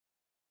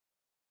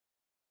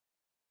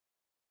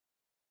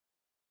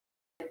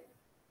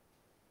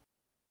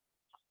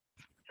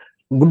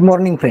Good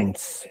morning,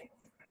 friends.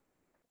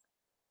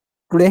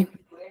 Today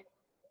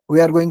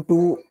we are going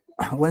to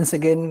once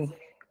again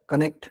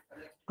connect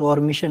to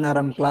our Mission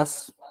Aram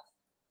class.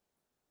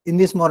 In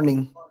this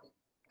morning,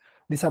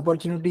 this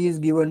opportunity is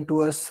given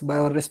to us by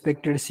our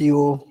respected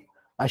CEO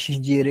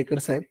Ashish Ji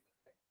Erekar Sahib,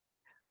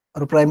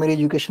 our primary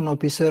education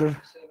officer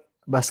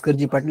Bhaskar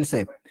Ji Patil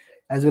Sahib,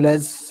 as well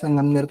as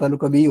Sangamner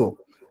Taluka BO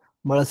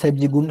Bala Sahib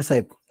Ji Gund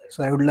Sahib.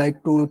 So I would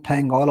like to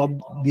thank all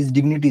of these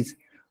dignities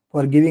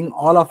for giving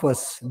all of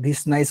us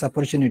this nice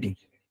opportunity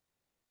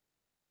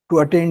to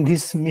attend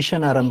this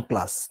Mission Aram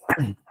class.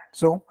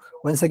 So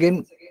once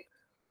again,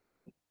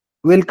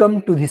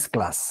 welcome to this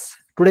class.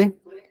 Today,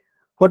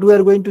 what we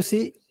are going to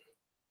see,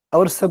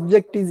 our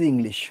subject is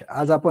English.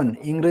 आज आपण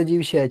इंग्रजी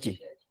विषयाची,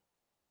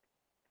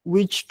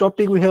 which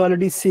topic we have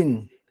already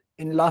seen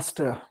in last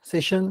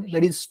session,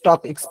 that is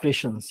stock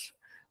expressions.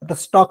 आता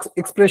stock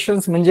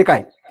expressions म्हणजे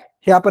काय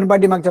हे आपण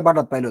पाठीमागच्या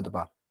पाठात पाहिलं होतं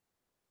पहा.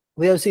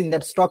 We have seen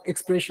that stock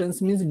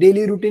expressions means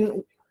daily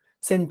routine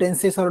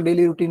sentences or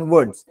daily routine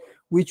words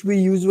which we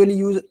usually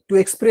use to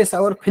express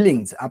our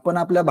feelings. आपण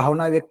आपल्या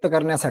भावना व्यक्त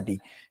करण्यासाठी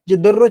जे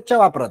दररोजच्या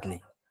वापरातले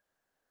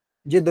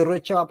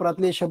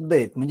शब्द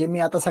आहेत. म्हणजे मी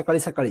आता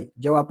सकाळी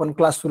जेव्हा आपण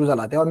क्लास सुरू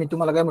झाला तेव्हा मी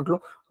तुम्हाला काय म्हटलो,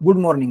 गुड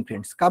मॉर्निंग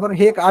फ्रेंड्स. का बरं,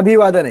 हे एक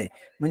अभिवादन आहे.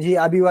 म्हणजे ही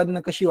अभिवादन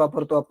कशी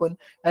वापरतो आपण,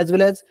 as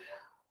well age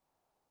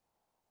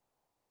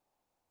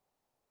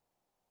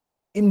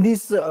in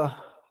these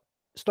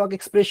stock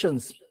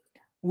expressions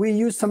we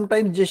use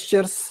sometimes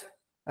gestures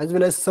as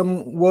well as some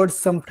words,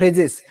 some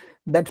phrases.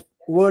 That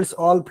words,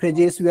 all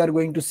phrases we are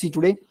going to see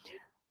today.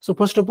 So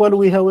first of all,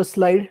 we have a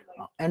slide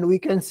and we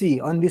can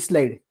see on this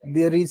slide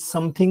there is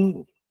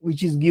something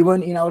which is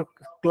given in our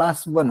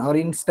class 1 or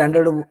in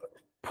standard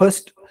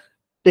first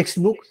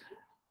textbook.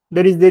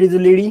 There is a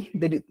lady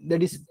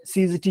that is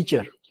she is a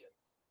teacher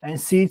and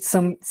she is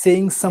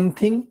saying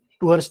something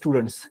to her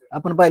students.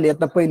 आपण पाहिले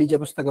आता पहिलीच्या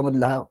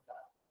पुस्तकामधला हा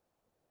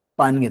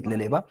पान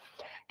घेतलेले बा,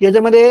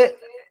 याच्यामध्ये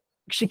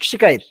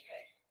शिक्षिका आहेत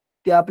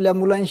ते आपल्या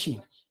मुलांशी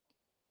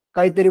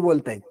काहीतरी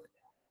बोलतायत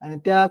आणि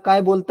त्या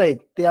काय बोलतायत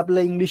ते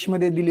आपल्या इंग्लिश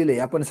मध्ये दिलेले.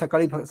 आपण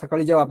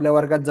सकाळी जेव्हा आपल्या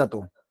वर्गात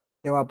जातो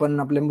तेव्हा आपण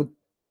आपल्या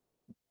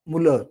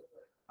मुलं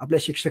आपल्या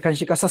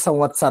शिक्षकांशी कसा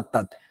संवाद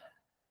साधतात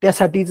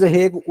त्यासाठीच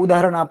हे एक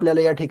उदाहरण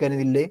आपल्याला या ठिकाणी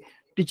दिले.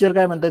 टीचर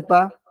काय म्हणतात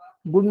पहा,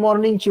 गुड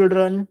मॉर्निंग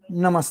चिल्ड्रन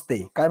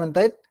नमस्ते. काय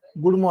म्हणतायत,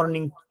 गुड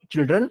मॉर्निंग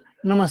चिल्ड्रन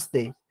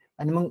नमस्ते.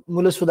 आणि मग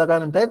मुलं सुद्धा काय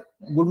म्हणतात,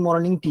 गुड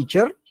मॉर्निंग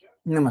टीचर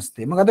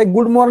नमस्ते. मग आता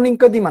गुड मॉर्निंग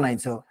कधी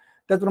म्हणायचं,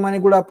 त्याचप्रमाणे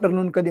गुड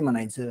आफ्टरनून कधी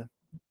म्हणायचं,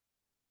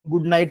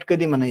 गुड नाईट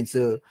कधी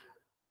म्हणायचं,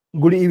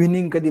 गुड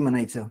इव्हिनिंग कधी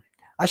म्हणायचं,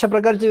 अशा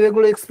प्रकारचे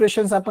वेगवेगळे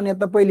एक्सप्रेशन्स आपण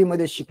आता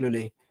पहिलीमध्ये शिकलेलो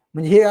आहे.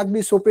 म्हणजे हे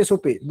अगदी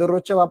सोपे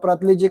दररोजच्या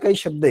वापरातले जे काही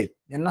शब्द आहेत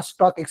यांना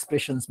स्टॉक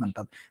एक्सप्रेशन्स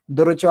म्हणतात.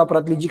 दररोजच्या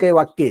वापरातली जी काही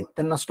वाक्य आहेत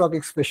त्यांना स्टॉक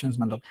एक्सप्रेशन्स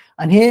म्हणतात.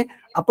 आणि हे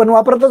आपण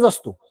वापरतच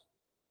असतो,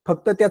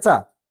 फक्त त्याचा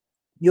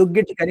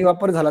योग्य ठिकाणी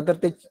वापर झाला तर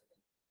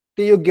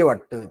ते योग्य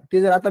वाटतं.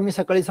 ते जर आता मी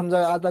सकाळी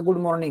समजा आता गुड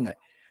मॉर्निंग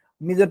आहे,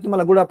 मी जर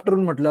तुम्हाला गुड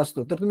आफ्टरनून म्हटलं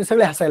असतं तर तुम्ही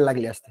सगळे हसायला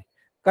लागले असते,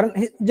 कारण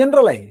हे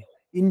जनरल आहे.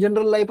 In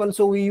general life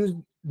also we use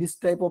this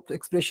type of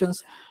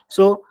expressions.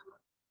 So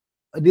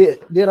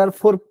there are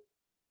 4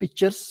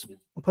 pictures.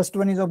 First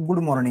one is of good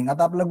morning.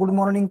 आता आपलं गुड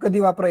मॉर्निंग कधी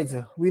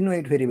वापरायचं, we know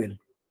it very well.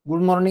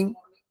 Good morning,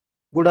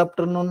 good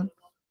afternoon,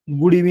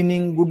 good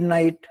evening, good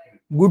night,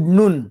 good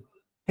noon,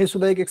 हे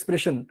सुद्धा एक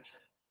expression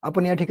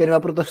आपण या ठिकाणी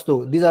वापरत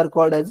असतो. दीज आर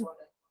कॉल्ड एज,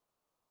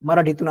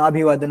 मराठीतून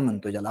अभिवादन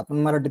म्हणतो ज्याला आपण,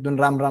 मराठीतून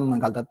राम राम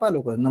घालतात पहा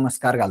लोक,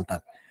 नमस्कार घालतात.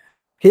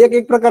 हे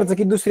एक प्रकारचं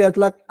की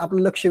दुसऱ्याला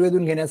आपलं लक्ष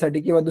वेधून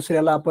घेण्यासाठी किंवा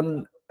दुसऱ्याला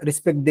आपण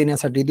रिस्पेक्ट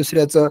देण्यासाठी,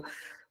 दुसऱ्याचं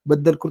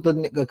बद्दल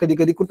कधी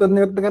कधी कृतज्ञ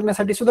व्यक्त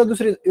करण्यासाठी सुद्धा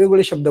दुसरे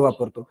वेगवेगळे शब्द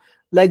वापरतो.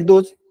 लाईक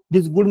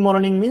दिस गुड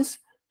मॉर्निंग मीन्स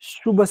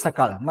शुभ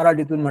सकाळ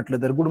मराठीतून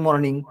म्हटलं तर, गुड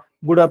मॉर्निंग,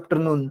 गुड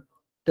आफ्टरनून,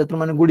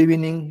 त्याप्रमाणे good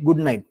evening, good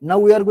night.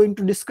 Now we R going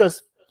to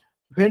discuss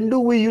when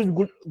do we use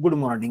good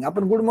morning.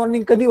 आपण गुड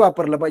मॉर्निंग कधी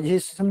वापरलं पाहिजे हे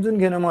समजून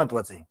घेणं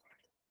महत्वाचं आहे.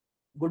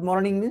 गुड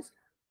मॉर्निंग मीन्स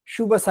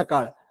शुभ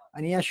सकाळ.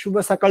 आणि या शुभ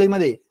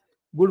सकाळीमध्ये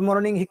गुड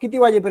मॉर्निंग हे किती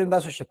वाजेपर्यंत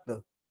असू शकतं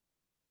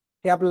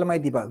हे आपल्याला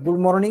माहिती पहा. गुड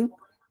मॉर्निंग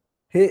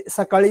हे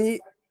सकाळी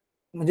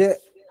म्हणजे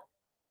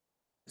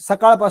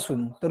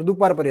सकाळपासून तर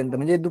दुपारपर्यंत,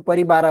 म्हणजे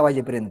दुपारी 12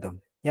 वाजेपर्यंत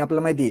हे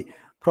आपल्याला माहिती आहे.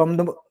 From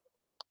the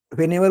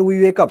Wien ever we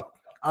wake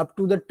up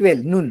to the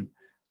 12 Noon,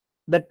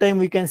 that time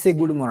we can say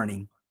good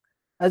morning.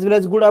 As well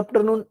age good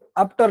afternoon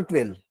after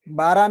 12,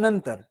 12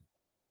 नंतर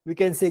we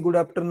can say good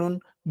afternoon.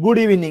 Good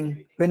evening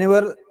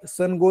whenever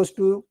sun goes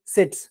two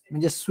sets,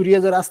 म्हणजे सूर्य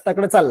जर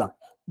अस्ताकडे चालला,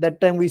 that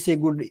time we say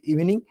good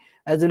evening.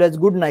 As well age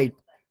good night.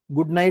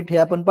 Good night हे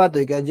आपण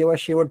पाहतोय की जेव्हा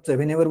शेवटचं,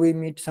 whenever we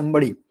meet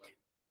somebody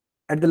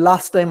at the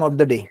last time of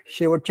the day,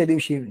 शेवटच्या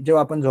दिवशी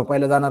जेव्हा आपण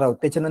झोपायला जाणार आहोत,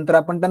 त्याच्यानंतर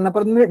आपण त्यांना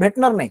परत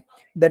भेटणार नाही,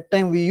 that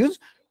time we use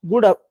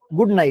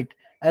good night.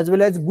 As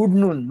well age good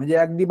noon, म्हणजे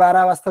अगदी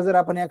 12 वाजता जर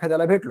आपण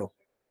एखाद्याला भेटलो,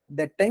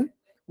 that time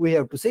we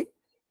have to say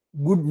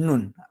good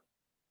noon.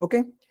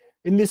 Okay,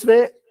 in this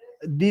way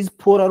these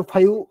 4 or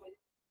 5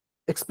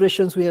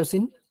 expressions we have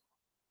seen.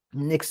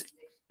 Next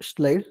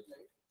slide.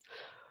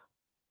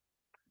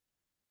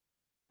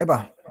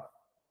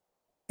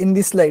 In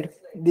this slide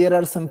there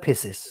are some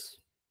faces.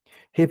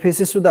 हे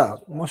faces सुद्धा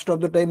most of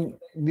the time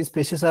these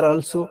faces R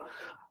also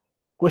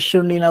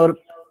questioned in our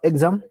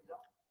exam.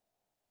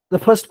 The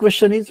first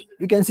question is,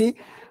 you can see,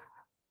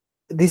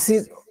 this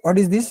is, what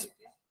is this?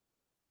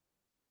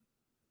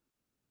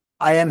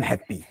 I am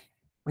happy.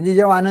 म्हणजे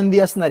जेव्हा आनंदी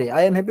असणार आहे,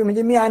 I am happy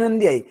म्हणजे मी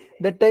आनंदी आहे,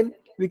 that time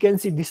we can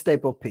see this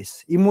type of face.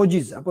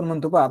 Emojis आपण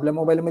म्हणतो पहा आपल्या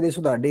मोबाईलमध्ये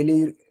सुद्धा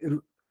डेली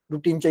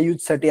रुटीनच्या यूज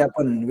साठी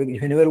आपण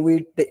whenever we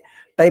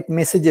type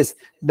messages,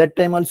 that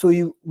time also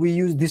we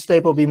use this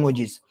type of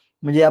emojis.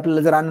 म्हणजे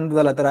आपल्याला जर आनंद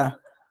झाला तर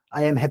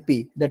I am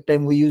happy, that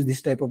time we use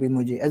this type of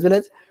emoji. Age well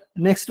age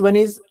next one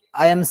is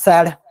I am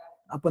sad.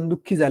 आपण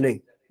दुःखी झालोय,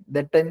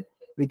 that time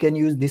we can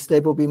use this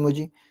type of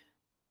emoji.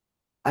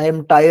 I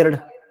am tired.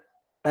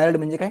 Tired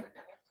म्हणजे काय?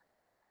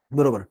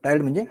 बरोबर,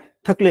 tired म्हणजे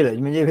थकलेलं.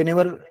 म्हणजे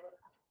whenever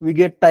we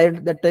get tired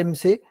that time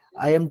say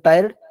I am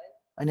tired.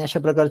 आणि अशा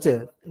प्रकारचे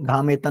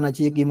घाम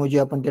येतानाची एक इमोजी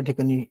आपण त्या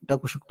ठिकाणी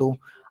टाकू शकतो.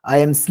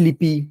 आय एम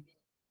स्लीपी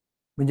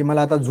म्हणजे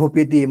मला आता झोप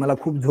येते, मला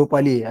खूप झोप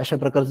आली, अशा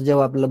प्रकारचं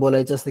जेव्हा आपल्याला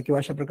बोलायचं असतं किंवा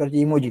अशा प्रकारची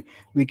emoji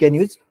we can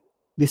use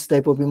this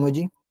type of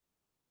emoji.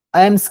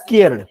 I am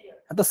scared.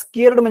 आता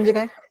स्केअर्ड म्हणजे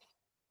काय?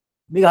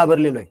 मी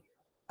घाबरलेलो आहे.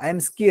 आय एम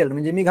स्केअर्ड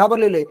म्हणजे मी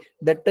घाबरलेलो आहे,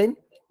 that time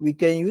we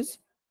can use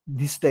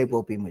this type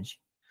of emoji.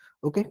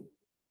 Okay.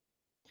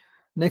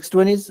 Next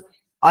one is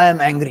I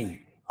am angry.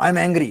 I am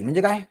angry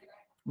म्हणजे काय?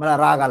 मला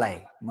राग आलाय.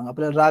 मग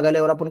आपल्याला राग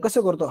आल्यावर आपण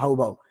कसं करतो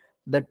हावभाव,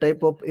 that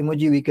type of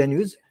emoji we can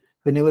use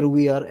whenever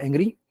we R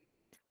angry.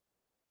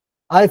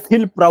 I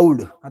feel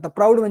proud. आता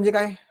प्राऊड म्हणजे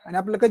काय? आणि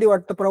आपल्याला कधी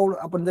वाटतं प्राऊड?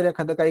 आपण जर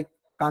एखादं काही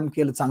काम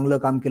केलं, चांगलं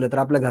काम केलं, तर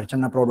आपल्या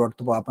घरच्यांना प्राऊड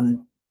वाटतो, आपण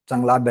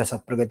चांगला अभ्यासात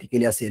प्रगती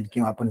केली असेल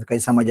किंवा आपण काही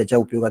समाजाच्या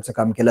उपयोगाचं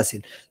काम केलं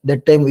असेल, that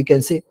time we can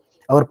say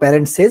our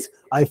parents says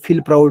I feel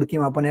proud.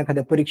 किंवा आपण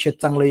एखाद्या परीक्षेत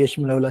चांगलं यश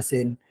मिळवलं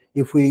असेल,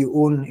 if we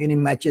own any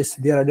matches,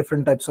 there are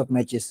different types of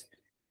matches,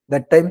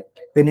 that time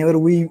whenever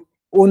we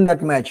own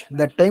that match,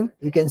 that time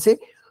we can say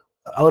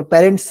our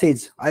parents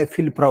says I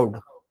feel proud.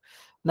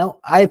 Now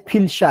I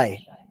feel shy.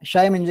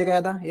 Shy म्हणजे काय?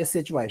 आता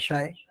SHY,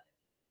 shy.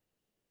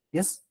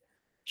 Yes,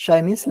 shy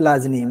means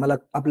लाजणी. मला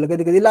आपलं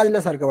कधी कधी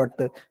लाजल्यासारखं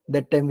वाटतं,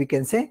 that time we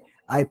can say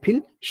I feel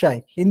shy.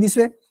 In this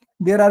way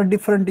there are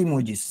different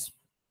emojis.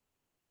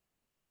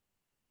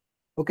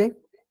 Okay,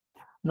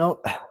 now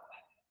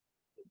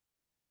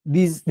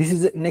this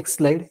is the next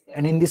slide,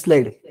 and in this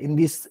slide, in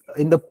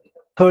the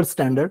third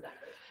standard,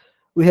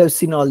 we have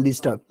seen all these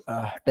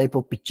type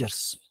of pictures.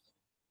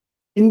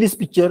 In this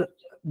picture,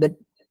 that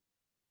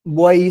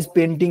boy is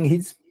painting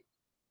he's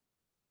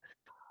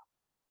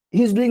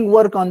doing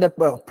work on that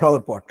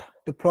flower pot.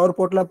 The flower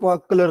pot ला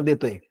colour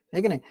देतोय,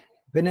 है की नाही?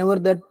 whenever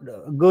that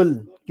girl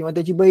किंवा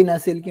त्याची बहीण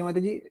असेल किंवा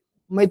त्याची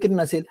मैत्रीण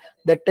असेल,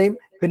 that time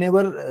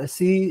whenever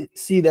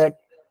see that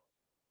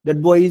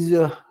boy is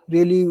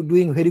really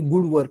doing very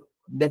good work,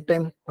 that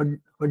time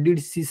what did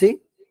she say?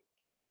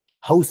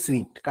 How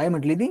sweet. काय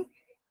म्हटली ती?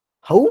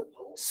 How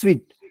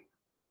sweet.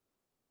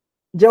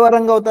 जेव्हा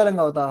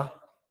रंगावता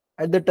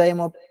at the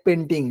time of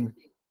painting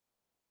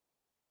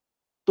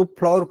तो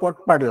फ्लॉवर पॉट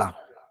पडला,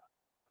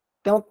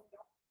 तेव्हा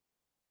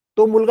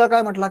तो मुलगा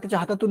काय म्हटला? त्याच्या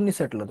हातातून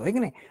निसटला तो, है की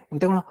नाही?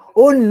 मग तेव्हा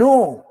ओ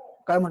नो.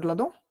 काय म्हटला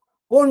तो?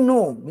 Oh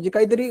no. म्हणजे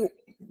काहीतरी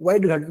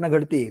वाईट घटना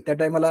घडते, त्या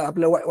टायमाला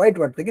आपल्याला वाईट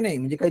वाटतं की नाही,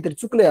 म्हणजे काहीतरी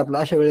चुकलंय आपलं.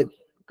 अशा वेळेत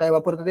काय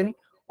वापरतं त्यांनी?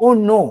 Oh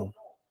no.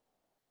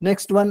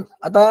 नेक्स्ट वन,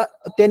 आता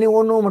त्याने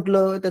ओ नो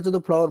म्हटलं, त्याचा तो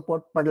फ्लॉवर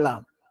पॉट पडला,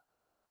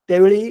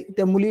 त्यावेळी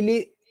त्या मुलीने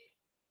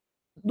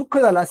दुःख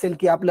झालं असेल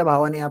की आपल्या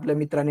भावाने, आपल्या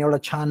मित्राने एवढा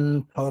छान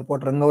फ्लॉवर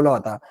पॉट रंगवला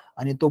होता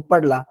आणि तो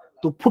पडला,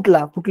 तो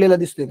फुटलेला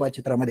दिसतोय पहा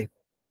चित्रामध्ये.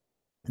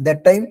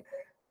 That time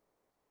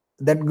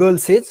that girl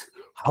says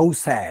how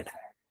sad.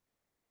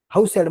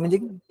 How sad म्हणजे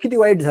किती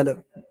वाईट झालं.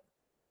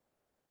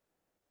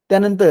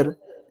 त्यानंतर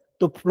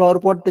तो फ्लॉवर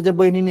पॉट त्याच्या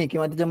बहिणीने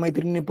किंवा त्याच्या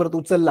मैत्रिणीने परत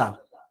उचलला,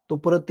 तो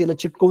परत तिला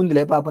चिटकवून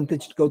दिलाय, आपण ते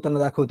चिटकवताना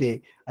दाखवते.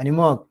 आणि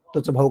मग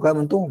त्याचा भाऊ काय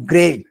म्हणतो?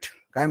 ग्रेट.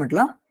 काय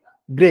म्हटला?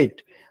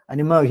 ग्रेट.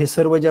 आणि मग हे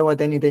सर्व जेव्हा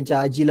त्यांनी त्यांच्या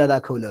आजीला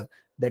दाखवलं,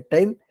 दॅट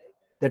टाइम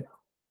दॅट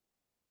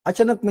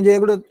अचानक म्हणजे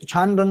एवढं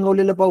छान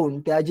रंगवलेलं पाहून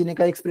त्या आजीने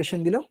काय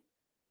एक्सप्रेशन दिलं?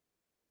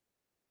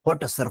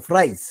 What a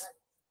surprise.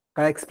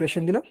 काय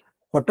एक्सप्रेशन दिलं?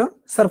 What a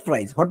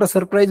surprise. What a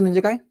surprise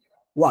म्हणजे काय?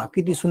 वा,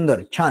 किती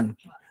सुंदर, छान.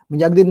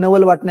 म्हणजे अगदी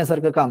नवल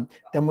वाटण्यासारखं काम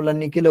त्या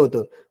मुलांनी केलं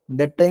होतं.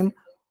 That time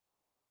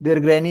there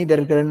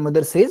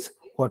grandmother says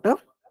what a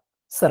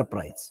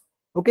surprise.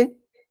 Okay,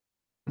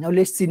 now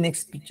let's see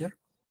next picture.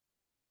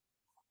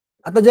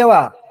 आता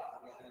जेव्हा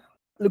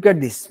लुक ॲट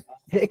दिस,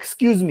 हे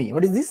excuse me.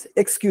 What is this?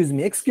 Excuse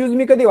me. Excuse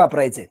me कधी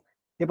वापरायचे?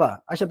 हे पहा,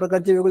 अशा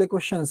प्रकारचे वेगवेगळे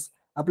क्वेश्चन्स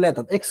आपल्या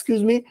येतात.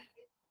 Excuse me,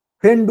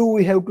 when do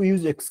we have to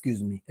use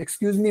excuse me?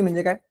 Excuse me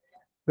म्हणजे काय?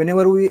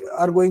 Whenever we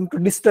R going to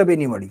disturb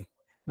anybody.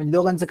 म्हणजे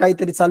दोघांचं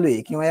काहीतरी चालू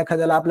आहे किंवा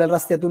एखाद्याला आपल्याला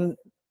रस्त्यातून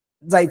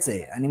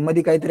जायचंय आणि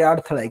मध्ये काहीतरी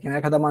अडथळा आहे किंवा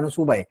एखादा माणूस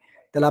उभा आहे,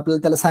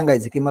 आपल्याला त्याला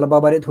सांगायचं की मला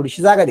बाबा रे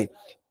थोडीशी जागा दे.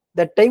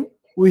 That time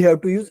we have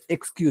to use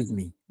excuse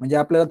me. म्हणजे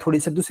आपल्याला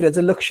थोडीसं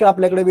दुसऱ्याचं लक्ष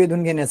आपल्याकडे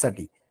वेधून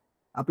घेण्यासाठी,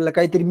 आपल्याला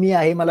काहीतरी मी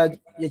आहे मला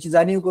याची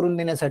जाणीव करून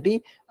देण्यासाठी,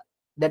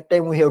 that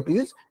time we have to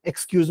use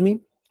excuse me.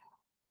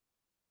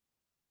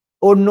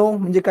 Oh no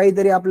म्हणजे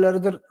काहीतरी आपल्याला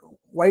जर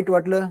वाईट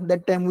वाटलं,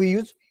 that time we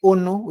use oh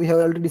no. We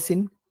have already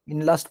seen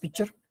in last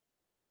picture.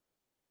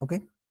 Okay,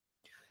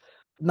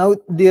 now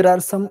there are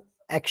some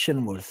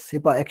action words. हे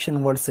पहा ऍक्शन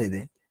वर्ड्स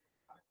आहे.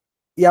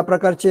 या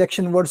प्रकारचे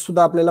ऍक्शन वर्ड्स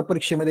सुद्धा आपल्याला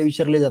परीक्षेमध्ये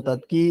विचारले जातात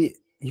की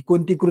ही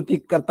कोणती कृती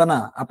करताना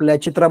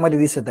आपल्या चित्रामध्ये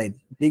दिसत आहेत.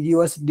 They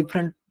give us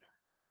different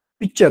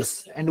pictures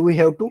and we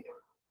have to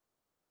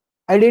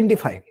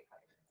identify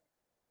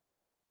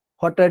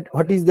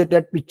what is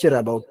that picture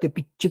about. ते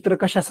चित्र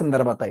कशा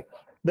संदर्भात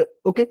आहे.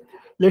 Okay,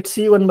 let's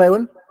see one by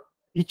one.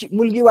 ही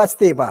मुलगी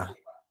वाचते पहा.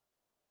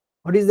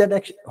 What is that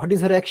action, what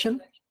is her action.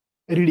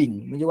 Reading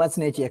म्हणजे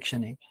वाचण्याची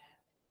ऍक्शन आहे.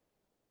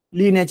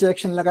 लिहिण्याच्या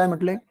ऍक्शनला काय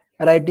म्हटलंय,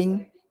 writing,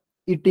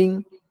 eating,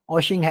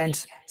 washing hands.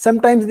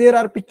 Sometimes there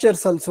are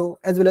pictures also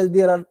as well as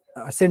there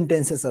are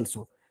sentences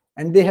also,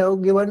 and they have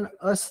given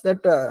us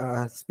that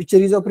picture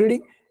is of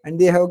reading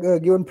and they have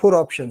given 4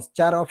 options.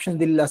 4 options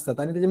दिलेले असतात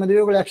आणि त्याच्यामध्ये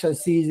वेगवेगळे अक्षर,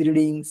 C is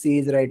reading, C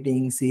is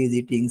writing, C is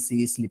eating,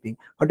 C is sleeping,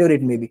 whatever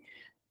it may be.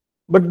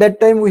 But that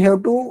time we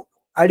have to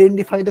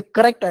identify the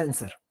correct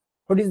answer.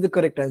 What is the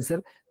correct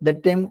answer?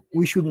 That time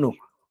we should know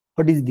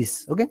what is this.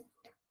 Okay,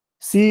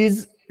 C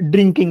is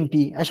drinking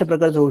tea अशा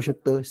प्रकारचं होऊ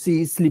शकतं. C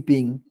is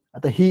sleeping.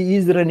 आता he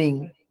is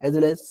running age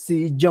well age C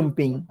is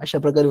jumping अशा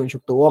प्रकारे होऊ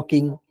शकतो.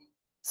 Walking,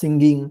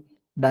 singing,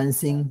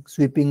 dancing,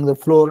 sweeping the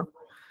floor,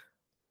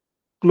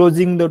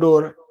 closing the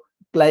door,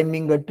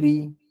 climbing a tree,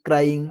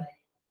 crying,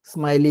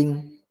 smiling,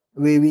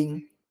 waving,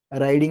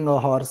 riding a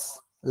horse,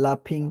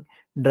 laughing,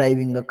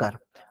 driving a car.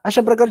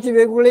 अशा प्रकारचे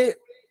वेगवेगळे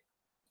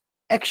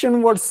action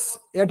words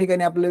या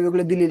ठिकाणी आपल्याला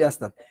वेगळे दिलेले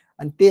असतात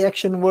आणि ते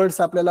ऍक्शन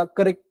वर्ड्स आपल्याला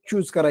करेक्ट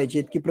चूज करायचे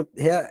आहेत की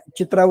ह्या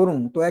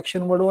चित्रावरून तो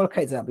ऍक्शन वर्ड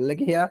ओळखायचा आपल्याला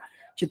की ह्या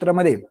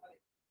चित्रामध्ये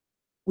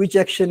विच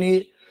ऍक्शन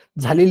ही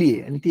झालेली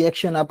आहे आणि ती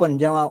ऍक्शन आपण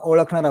जेव्हा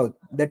ओळखणार आहोत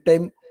that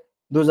time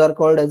those R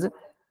called age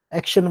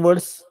action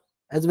words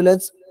age well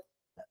age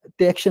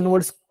ते ऍक्शन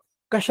वर्ड्स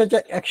कशाच्या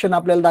ऍक्शन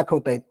आपल्याला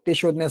दाखवता आहेत ते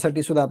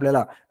शोधण्यासाठी सुद्धा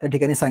आपल्याला त्या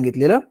ठिकाणी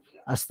सांगितलेलं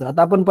असतं.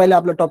 आता आपण पहिले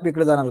आपल्या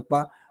टॉपिककडे जाणार आहोत.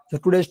 पहा,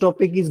 today's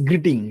topic is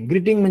greeting.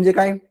 Greeting म्हणजे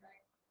काय,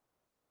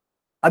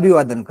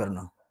 अभिवादन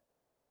करणं,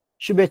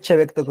 शुभेच्छा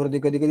व्यक्त करतो,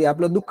 कधी कधी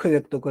आपलं दुःख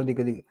व्यक्त करतो,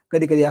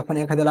 कधी कधी आपण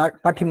एखाद्याला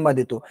पाठिंबा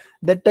देतो.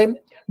 That time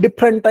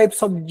different types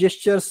of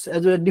gestures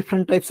as well as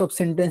different types of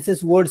sentences,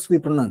 words we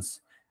pronounce,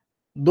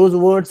 those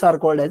words are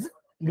called as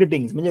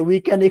greetings. म्हणजे we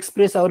can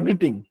express our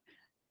greeting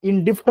in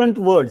different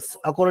words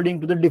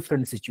according to the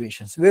different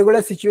situations.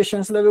 वेगवेगळ्या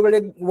सिच्युएशन्सला वेगवेगळे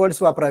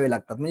words वापरावे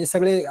लागतात. म्हणजे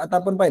सगळे आता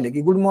आपण पाहिले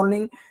की good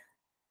morning,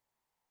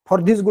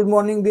 for this good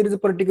morning there is a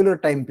particular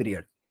time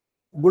period.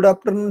 Good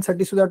afternoon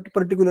साठी सुद्धा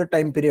पर्टिक्युलर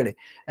टाइम पिरियड आहे,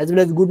 एज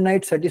वेल एज गुड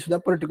नाईट साठी सुद्धा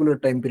पर्टिक्युलर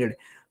टाइम पिरियड आहे.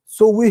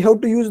 So we have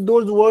to use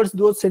those words,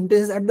 those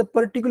sentences at the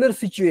particular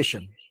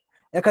situation.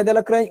 एखाद्याला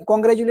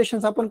congratulation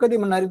आपण कधी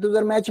म्हणणार, तू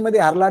जर मॅच मध्ये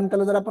हारला आणि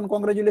त्याला जर आपण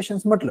कॉंग्रॅच्युलेशन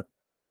म्हटलं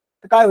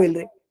तर काय होईल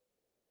रे,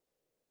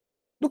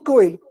 दुःख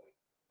होईल,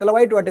 त्याला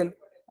वाईट वाटेल.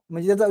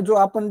 म्हणजे त्याचा जो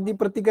आपण ती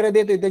प्रतिक्रिया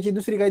देतोय त्याची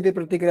दुसरी काहीतरी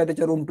प्रतिक्रिया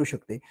त्याच्यावर उमटू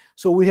शकते.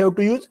 So we have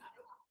to use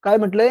काय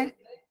म्हटलंय,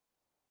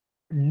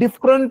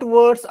 different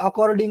words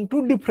according to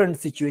different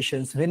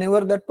situations.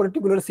 Whenever that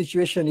particular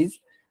situation is,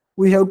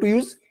 we have to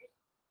use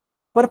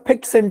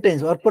perfect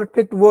sentence or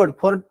perfect word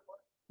for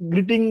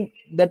greeting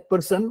that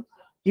person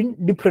in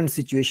different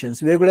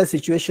situations. वेगवेगळ्या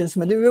situations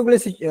मध्ये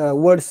वेगवेगळे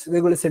words,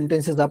 वेगवेगळे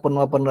sentences आपण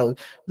वापरणार आहोत.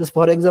 जसं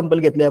फॉर एक्झाम्पल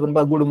घेतले आपण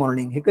गुड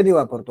मॉर्निंग, हे कधी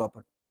वापरतो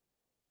आपण.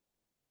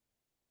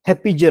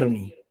 हॅपी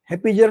जर्नी,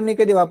 हॅपी जर्नी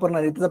कधी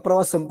वापरणार आहे, त्याचा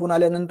प्रवास संपून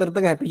आल्यानंतर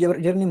तर हॅपी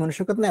जर्नी म्हणू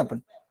शकत नाही आपण.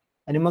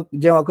 आणि मग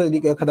जेव्हा कधी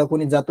एखादा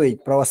कोणी जातोय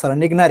प्रवासाला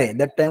निघणार आहे,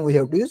 that time we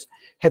have to use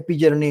happy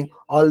journey.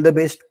 All the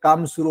best,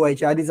 काम सुरू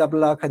व्हायच्या आधीच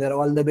आपल्याला एखाद्याला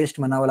ऑल द बेस्ट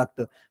म्हणावं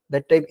लागतं.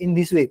 That time in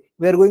this way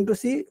we R going to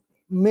see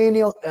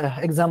many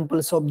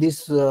examples of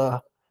this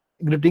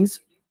greetings.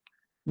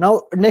 Now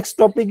next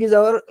topic is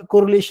our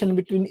correlation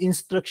between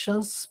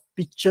instructions,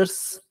 pictures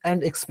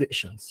and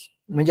expressions.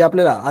 म्हणजे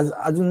आपल्याला आज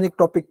अजून एक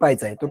टॉपिक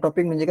पाहायचा आहे. तो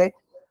टॉपिक म्हणजे काय,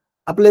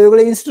 आपले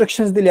वेगवेगळे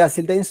इन्स्ट्रक्शन्स दिले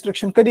असतील, त्या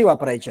इन्स्ट्रक्शन कधी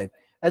वापरायचे आहेत.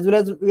 As well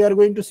age we R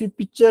going to C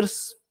pictures,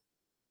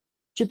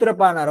 चित्र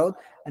पाहणार आहोत.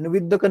 आणि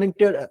with the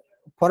connected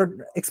for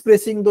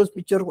expressing those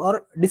picture or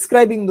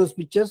describing those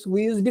pictures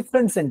we use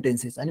different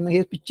sentences. आणि मग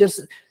हे पिक्चर्स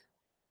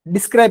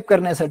डिस्क्राईब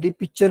करण्यासाठी,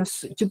 पिक्चर्स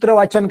चित्र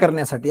वाचन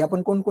करण्यासाठी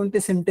आपण कोणकोणते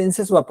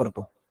सेंटेन्सेस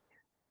वापरतो.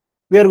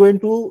 We R going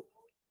to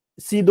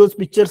C those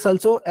pictures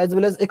also as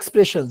well age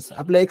expressions.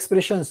 आपल्या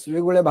एक्सप्रेशन्स,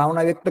 वेगवेगळ्या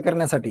भावना व्यक्त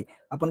करण्यासाठी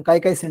आपण काय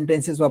काय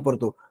सेंटेन्सेस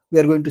वापरतो. We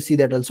R going to see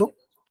that also.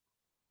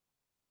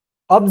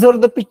 Observe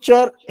the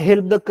picture,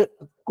 help the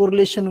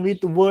correlation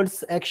with words,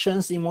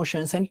 actions,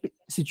 emotions and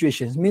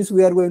situations. Means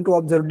we are going to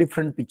observe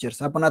different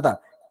pictures. आपण आता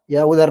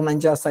या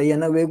उदाहरणांच्या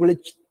साहाय्याने वेगवेगळे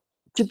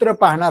चित्र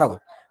पाहणार आहोत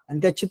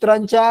आणि त्या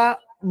चित्रांच्या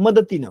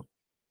मदतीनं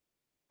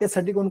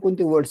त्यासाठी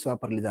कोणकोणते वर्ड्स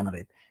वापरले जाणार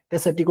आहेत,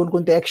 त्यासाठी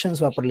कोणकोणते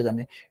ऍक्शन्स वापरले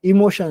जाणार.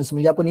 इमोशन्स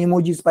म्हणजे आपण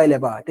इमोजीज पाहिल्या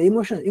पहा. त्या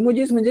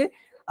इमोजीज म्हणजे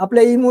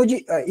आपल्या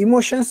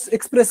इमोशन्स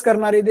एक्सप्रेस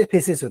करणारे जे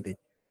फेसेस होते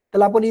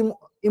त्याला आपण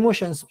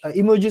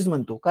इमोजीज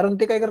म्हणतो. कारण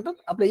ते काय करतात,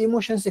 आपले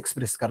इमोशन्स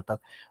एक्सप्रेस करतात.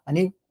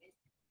 आणि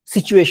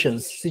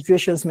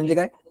सिच्युएशन्स म्हणजे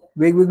काय,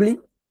 वेगवेगळी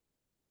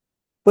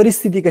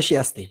परिस्थिती कशी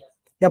असते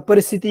या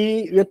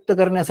परिस्थिती व्यक्त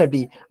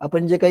करण्यासाठी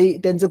आपण जे काही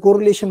त्यांचं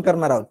कोरिलेशन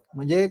करणार आहोत,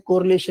 म्हणजे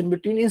कोरिलेशन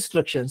बिटवीन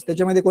इन्स्ट्रक्शन्स,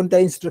 त्याच्यामध्ये कोणत्या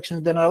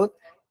इन्स्ट्रक्शन्स देणार आहोत,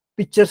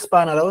 पिक्चर्स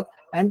पाहणार आहोत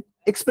अँड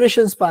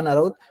एक्सप्रेशन्स पाहणार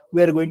आहोत.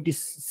 We R going to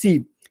C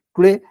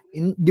today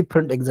in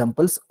different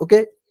examples.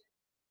 Okay,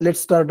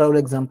 let's start our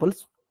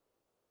examples.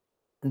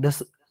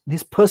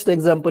 This first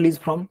example is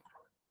from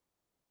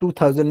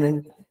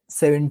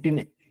 2017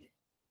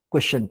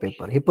 question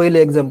paper. हे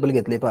पहिले एक्झाम्पल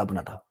घेतले पहा आपण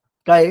आता.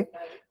 काय?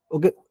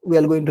 Okay, we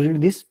R going to read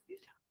this.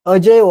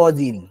 Ajay was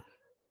ill.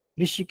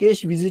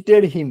 Rishikesh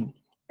visited him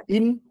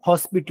in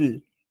hospital.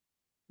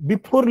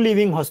 Before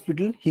leaving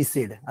hospital, he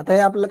said. आता हे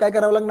आपल्याला काय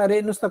करावं लागणार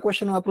आहे, नुसता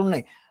क्वेश्चन वापरून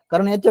नाही,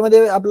 कारण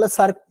याच्यामध्ये आपलं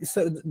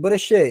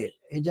बरेचसे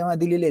हे जेव्हा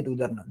दिलेले आहेत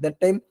उदाहरण, that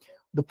time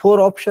the 4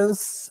 options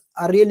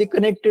R really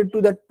connected to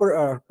that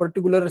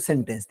particular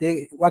sentence.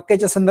 ते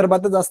वाक्याच्या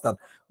संदर्भातच असतात.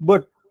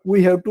 But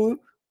we have to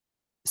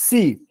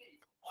see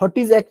what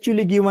is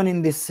actually given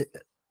in this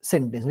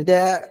sentence. म्हणजे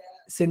त्या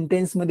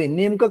सेंटेन्स मध्ये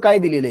नेमकं काय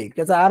दिलेलं आहे,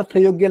 त्याचा अर्थ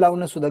योग्य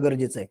लावणं सुद्धा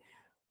गरजेचं आहे.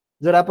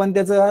 जर आपण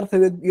त्याचा अर्थ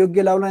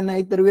योग्य लावला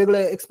नाही तर वेगळं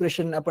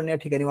एक्सप्रेशन आपण या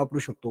ठिकाणी वापरू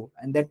शकतो,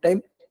 and that time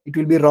it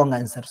will be wrong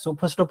answer. So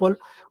first of all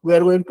we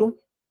R going to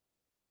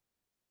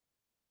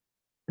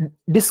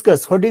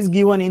discuss what is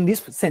given in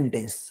this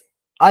sentence.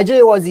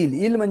 Ajay was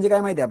ill म्हणजे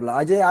काय माहिती आपला,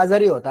 अजय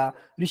आजारी होता.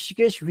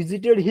 Rishikesh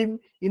visited him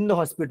in the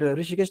hospital.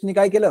 ऋषिकेशने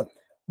काय केलं,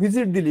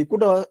 व्हिजिट दिली.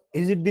 कुठं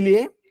व्हिजिट दिली,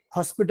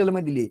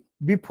 हॉस्पिटलमध्ये दिली.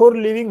 Before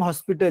living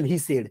hospital he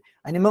said.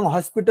 आणि मग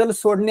हॉस्पिटल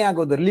सोडणे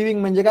अगोदर, लिव्हिंग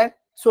म्हणजे काय,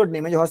 सोडणे,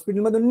 म्हणजे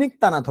हॉस्पिटलमधून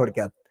निघताना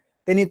थोडक्यात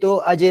त्यांनी तो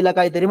अजयला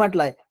काहीतरी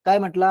म्हटलाय. काय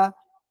म्हटला,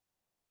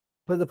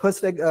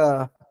 फर्स्ट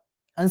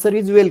आन्सर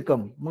इज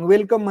वेलकम. मग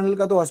वेलकम म्हणेल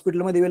का, तो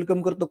हॉस्पिटलमध्ये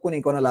वेलकम करतो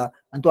कोणी कोणाला,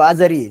 आणि तो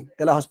आजारी आहे,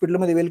 त्याला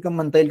हॉस्पिटलमध्ये वेलकम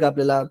म्हणता येईल का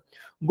आपल्याला.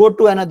 गो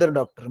टू अनदर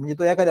डॉक्टर म्हणजे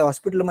तो एखाद्या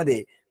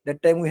हॉस्पिटलमध्ये, that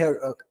time we have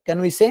can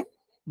we say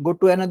go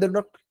to another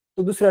doctor.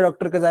 तो दुसऱ्या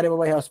डॉक्टर का, अरे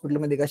बाबा ह्या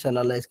हॉस्पिटलमध्ये कशाला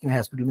आलायस, किंवा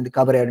हॉस्पिटलमध्ये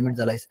का बरं ऍडमिट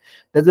झालायस.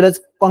 त्याच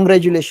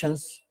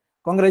कॉंग्रॅच्युलेशन्स,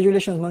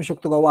 कॉंग्रॅच्युलेशन्स म्हणू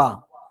शकतो का, वा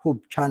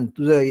खूप छान,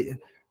 तुझं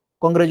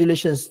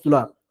कॉंग्रॅच्युलेशन्स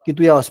तुला की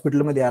तू या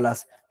हॉस्पिटलमध्ये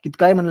आलास. की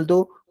काय म्हणाल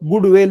तो,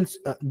 गुड वेल,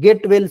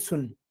 गेट वेल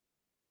सून.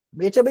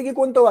 याच्यापैकी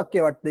कोणतं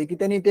वाक्य वाटतंय की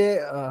त्यांनी ते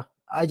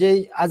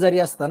अजय आजारी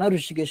असताना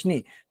ऋषिकेशनी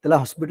त्याला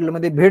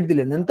हॉस्पिटलमध्ये भेट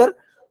दिल्यानंतर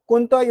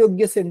कोणता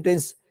योग्य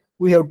sentence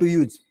we have to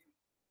use.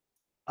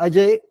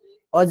 Ajay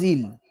was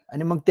ill,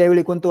 आणि मग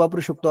त्यावेळी कोणतं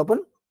वापरू शकतो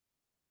आपण,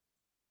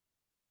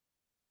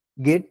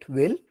 गेट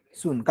वेल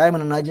सून. काय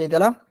म्हणून अजय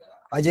त्याला,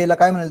 अजयला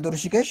काय म्हणाल तो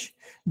Rishikesh,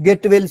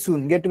 get well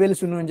soon. Get well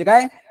soon म्हणजे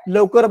काय,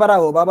 लवकर बरा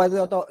हो बाबा,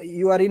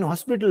 you are in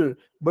hospital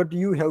but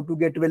you have to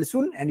get well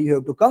soon and you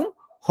have to come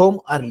home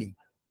early.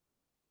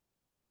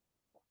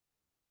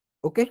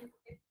 Okay,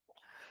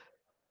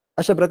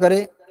 अशा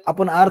प्रकारे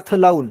आपण अर्थ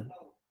लावून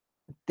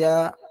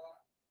त्या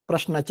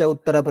प्रश्नाच्या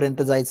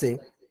उत्तरापर्यंत जायचंय.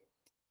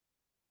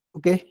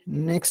 Okay,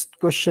 next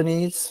question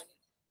is,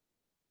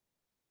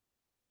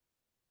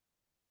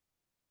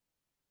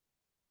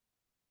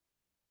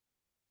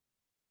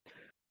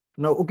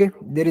 now okay,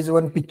 there is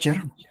one picture,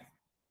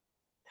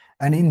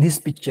 and in this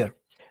picture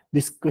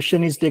this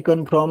question is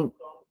taken from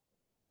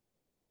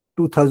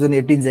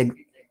 2018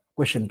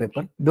 question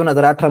paper.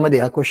 2018 मध्ये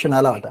हा क्वेश्चन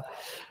आला होता.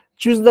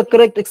 choose the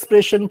correct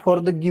expression for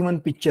the given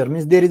picture.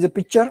 means there is a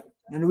picture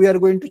and we are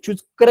going to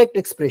choose correct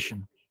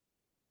expression.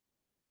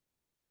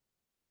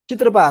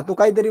 चित्र पहा, तो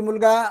काहीतरी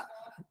मुलगा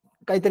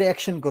काहीतरी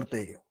ऍक्शन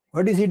करतोय.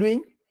 What is he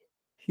doing,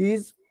 he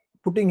is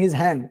putting his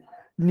hand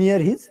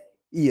near his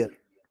year.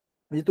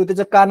 म्हणजे तो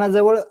त्याच्या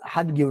कानाजवळ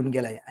हात घेऊन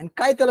गेलाय, आणि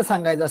काय त्याला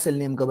सांगायचं असेल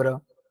नेमकं बरं.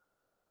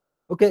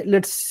 Okay,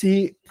 let's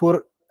see 4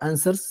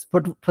 answers.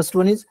 First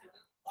one is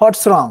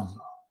what's wrong,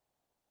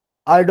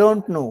 I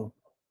don't know,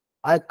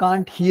 I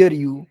can't hear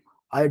you,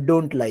 I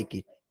don't like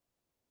it.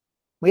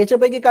 मग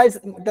याच्यापैकी काय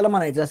त्याला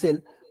म्हणायचं असेल,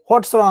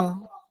 व्हॉट्स रॉंग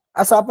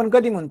असं आपण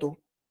कधी म्हणतो,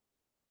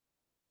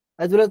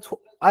 as well age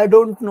I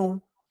don't know,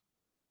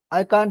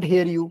 I can't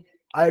hear you,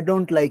 I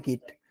don't like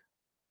it.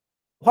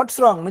 What's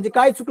wrong म्हणजे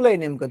काय चुकलंय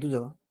नेमकं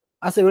तुझं,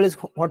 असं वेळेस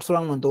व्हॉट्स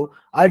रॉंग म्हणतो.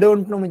 आय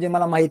डोंट नो म्हणजे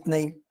मला माहित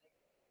नाही.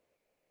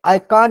 आय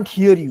कांट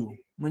हिअर यू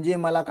म्हणजे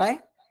मला काय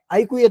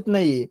ऐकू येत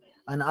नाहीये,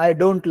 आणि आय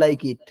डोंट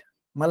लाईक इट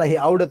मला हे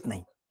आवडत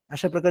नाही.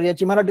 अशा प्रकारे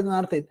याची मराठीतून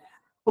अर्थ आहेत.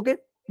 Okay,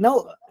 now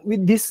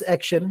with this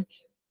action,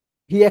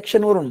 he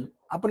action वरून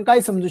आपण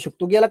काय समजू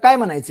शकतो की याला काय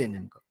म्हणायचंय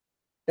नेमकं.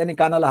 त्याने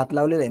कानाला हात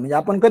लावलेला आहे, म्हणजे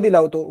आपण कधी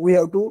लावतो, we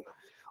have to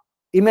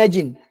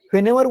imagine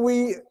whenever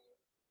we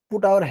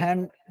put hour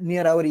hand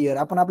near our year.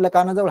 आपण आपल्या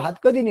कानाजवळ हात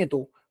कधी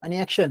नेतो,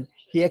 आणि ऍक्शन,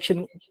 ही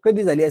ऍक्शन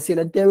कधी झाली असेल,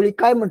 आणि त्यावेळी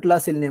काय म्हटलं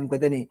असेल नेमकं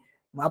त्याने.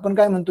 आपण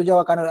काय म्हणतो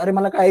जेव्हा कानावर, अरे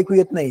मला काय ऐकू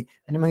येत नाही,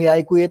 आणि मग हे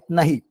ऐकू येत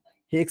नाही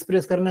हे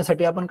एक्सप्रेस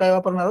करण्यासाठी आपण काय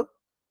वापरणार आहोत,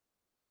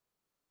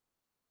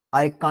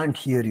 आय कांट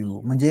हिअर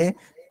यू. म्हणजे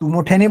तू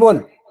मोठ्याने बोल,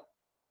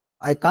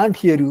 आय कांट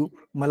हिअर यू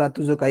मला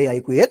तुझं काही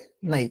ऐकू येत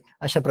नाही.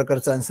 अशा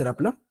प्रकारचं आन्सर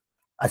आपलं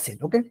असेल.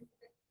 Okay,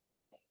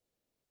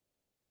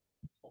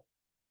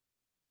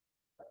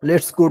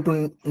 let's go to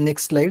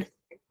next slide.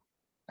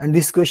 and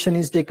this question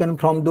is taken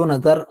from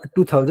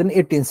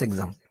 2018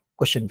 exam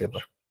question paper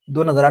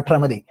 2018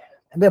 मध्ये.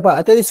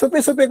 आता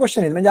सोपे सोपे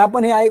क्वेश्चन आहेत, म्हणजे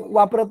आपण हे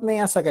वापरत नाही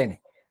असं काही नाही.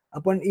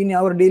 आपण in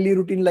our daily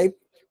routine life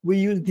we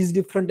use these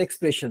different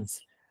expressions.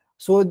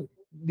 So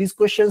these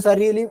questions are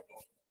really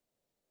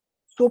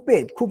सोपे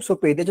आहेत, खूप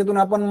सोपे आहेत, त्याच्यातून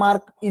आपण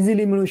मार्क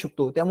इझिली मिळू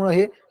शकतो. त्यामुळे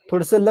हे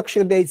थोडंसं लक्ष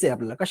द्यायचंय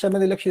आपल्याला.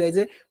 कशामध्ये लक्ष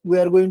द्यायचंय? We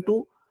R going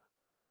to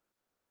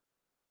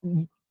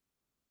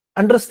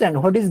understand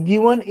what is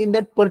given in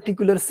that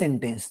particular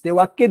sentence. ते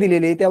वाक्य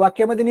दिलेले, त्या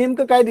वाक्यामध्ये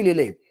नेमकं काय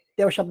दिलेलं आहे,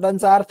 त्या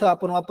शब्दांचा अर्थ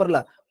आपण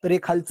वापरला तर हे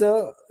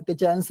खालचं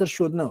त्याचे आन्सर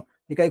शोधणं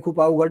हे काही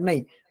खूप अवघड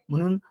नाही.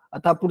 म्हणून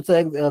आता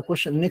पुढचा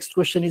question, next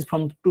question is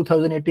from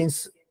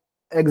 2018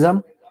 exam.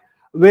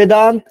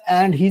 Vedanta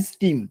and his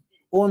team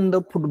on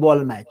the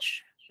football match,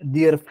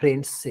 dear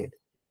friends said.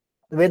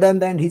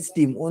 Vedanta and his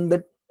team on the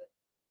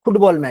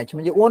football match.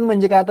 म्हणजे ओन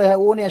म्हणजे काय? आता ह्या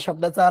ओन या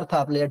शब्दाचा अर्थ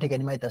आपल्याला या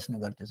ठिकाणी माहित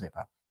असणं गरजेचं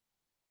आहे.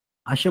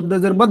 हा शब्द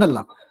जर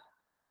बदलला,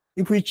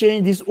 if we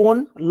change this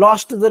on,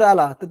 lost जर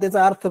आला तर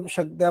त्याचा अर्थ,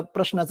 त्या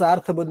प्रश्नाचा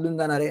अर्थ बदलून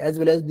जाणार आहे. As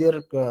well age there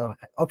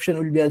option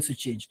will be also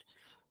change.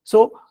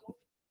 So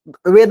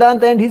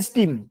Vedanta and his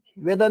team,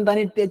 Vedanta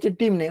आणि त्याच्या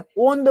टीमने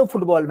on the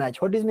football match.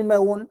 What is mean by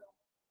own?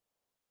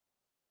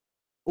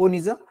 On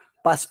is a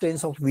past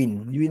tense of win.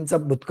 विनचा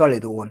भूतकाळ आहे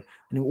तो ओन.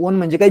 आणि ओन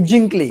म्हणजे काय?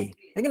 जिंकले,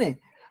 है की नाही?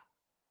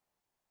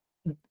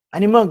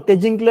 आणि मग ते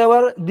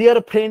जिंकल्यावर डिअर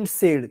फ्रेंड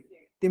सेड,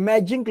 ते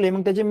मॅच जिंकले,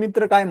 मग त्याचे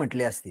मित्र काय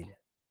म्हटले असतील?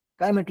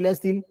 काय म्हटले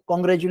असतील?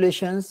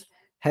 Congratulations,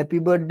 happy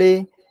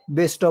birthday,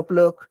 best of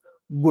luck,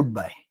 good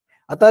bye.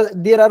 आता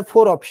there are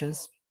 4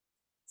 options.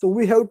 So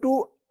we have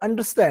to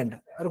understand,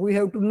 or we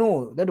have to know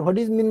that what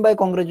is mean by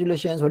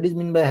congratulations, what is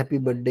mean by happy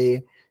birthday,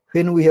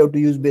 when we have to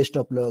use best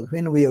of luck,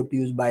 when we have to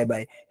use bye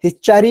bye. हे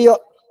चारही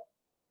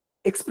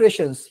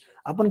expressions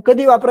आपण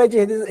कधी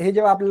वापरायचे हे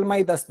जेव्हा आपल्याला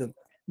माहित असतं,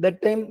 that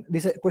time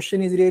this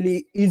question is really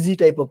easy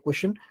type of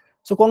question.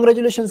 So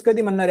congratulations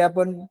कधी म्हणणार आहे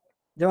आपण?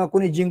 जेव्हा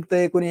कोणी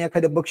जिंकतंय, कोणी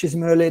एखादं बक्षीस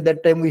मिळवलंय,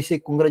 that time we say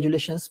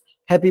congratulations.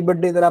 Happy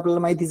birthday तर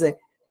आपल्याला माहितीच आहे.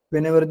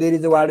 Wien ever there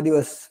is a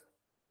वाढदिवस,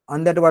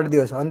 ऑन दॅट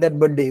वाढदिवस, on that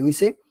birthday we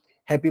say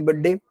happy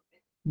birthday.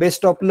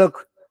 Best of लक,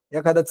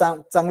 एखादं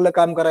चांगलं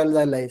काम करायला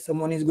जायला आहे,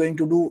 someone is going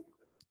to do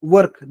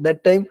work, that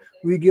time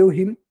we give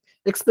him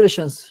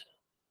expressions,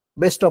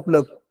 best of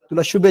लक,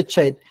 तुला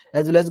शुभेच्छा आहेत.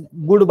 ऍज वेल age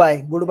good bye.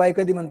 Good bye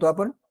कधी म्हणतो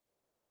आपण?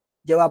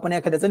 जेव्हा आपण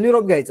एखाद्याचा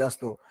निरोप घ्यायचा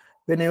असतो.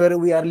 Wien ever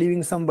we R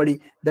living somebody,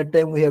 that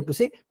time we have to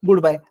say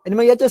good bye. आणि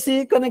मग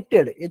याच्याशी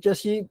कनेक्टेड,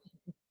 याच्याशी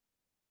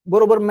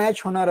बरोबर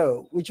मॅच होणार,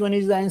 which one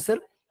is the answer?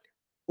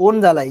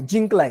 On झालाय,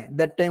 जिंकलाय,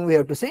 that time we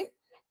have to say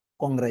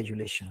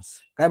congratulations.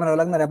 काय म्हणावं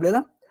लागणार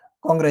आपल्याला?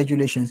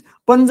 कॉंग्रॅच्युलेशन्स.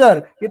 पण जर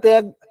इथे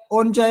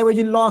ओनच्या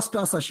ऐवजी लॉस्ट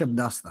असा शब्द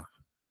असता,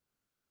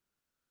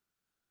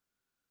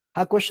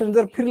 हा क्वेश्चन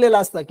जर फिरलेला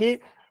असता की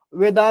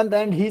Vedanta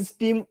and his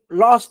team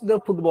lost the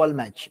football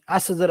match,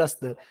 असं जर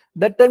असतं,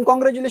 दॅट टाइम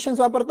कॉंग्रॅच्युलेशन्स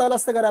वापरता आलं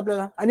असतं का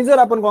आपल्याला? आणि जर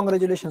आपण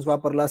कॉंग्रॅच्युलेशन्स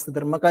वापरलं असतं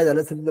तर मग काय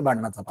झालं असतं? तिथे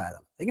भांडणाचा पाया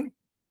झाला, है की नाही?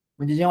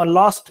 म्हणजे जेव्हा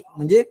लॉस्ट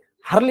म्हणजे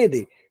हरले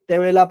ते,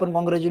 त्यावेळेला आपण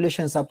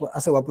कॉंग्रॅच्युलेशन्स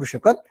असं वापरू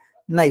शकत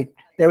नाही.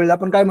 त्यावेळेला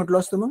आपण काय म्हटलं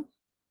असतं मग?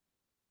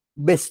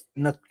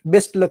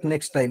 बेस्ट लक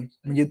नेक्स्ट टाइम,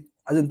 म्हणजे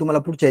अजून तुम्हाला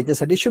पुढच्या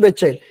ह्याच्यासाठी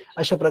शुभेच्छा आहेत,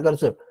 अशा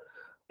प्रकारचं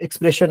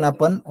एक्सप्रेशन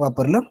आपण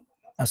वापरलं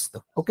असतं.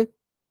 Okay.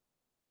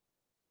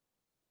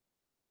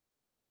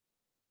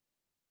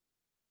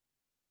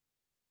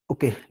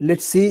 Okay,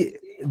 let's see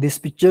this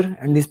picture,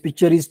 and this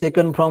picture is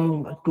taken from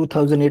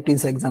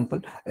 2018's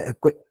example.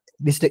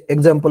 This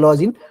example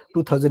was in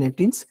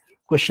 2018's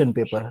question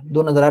paper.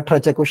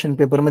 2018च्या question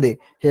paper मध्ये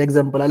हे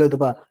एक्झाम्पल आलं होतं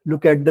पहा.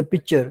 Look at the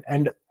picture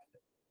and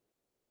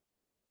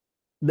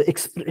the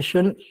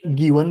expression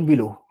given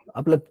below.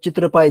 आपलं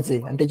चित्र पाहायचंय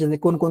आणि त्याच्यात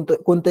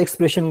कोणतं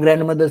expression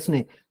grand मदर्सने,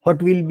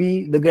 what will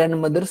be the grand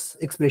mother's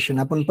expression.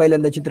 आपण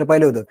पहिल्यांदा चित्र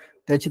पाहिलं होतं,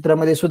 त्या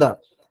चित्रामध्ये सुद्धा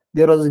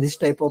there was this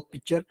type of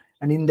picture,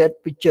 and in that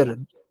picture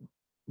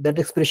that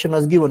expression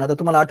was given. आता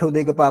तुम्हाला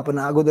आठवतंय का? आपण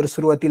अगोदर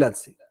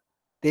सुरुवातीलाच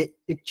ते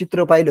एक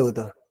चित्र पाहिलं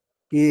होतं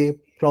की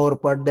flower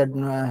pot, that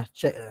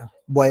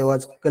boy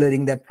was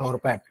colouring that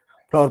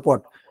flower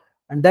pot,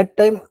 and that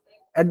time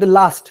at the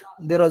last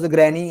there was a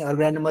granny or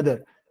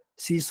grandmother.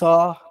 She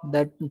saw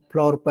that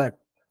flower pot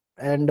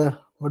and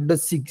what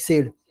does she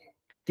said?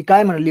 ती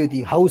काय म्हणाली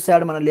होती? How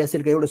sad म्हणाली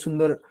असेल का? एवढं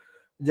सुंदर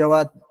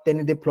जेव्हा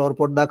त्यांनी ते फ्लॉवर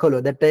पॉट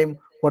दाखवलं, that time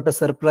what a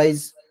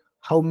surprise,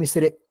 how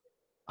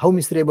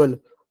miserable,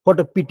 what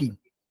a पिटी.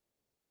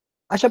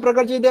 अशा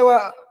प्रकारचे तेव्हा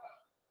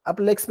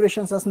आपले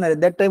एक्सप्रेशन्स असणार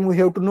आहेत. That time we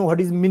have to know what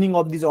is meaning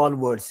of this all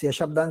words. या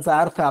शब्दांचा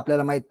अर्थ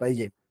आपल्याला माहित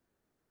पाहिजे.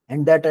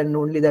 And that and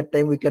only that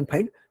time we can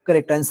find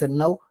correct answer.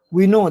 Now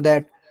we know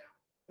that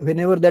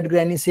whenever that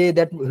granny say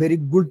that very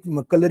good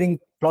coloring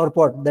flower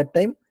pot, that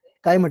time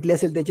काय म्हटली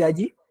असेल त्याची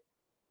आजी?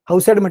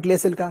 हाऊसॅड म्हटली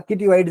असेल का?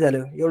 किती वाईट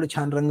झालं, एवढं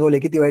छान रंगवलंय,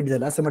 किती वाईट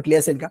झालं, असं म्हटली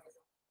असेल का?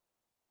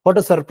 व्हॉट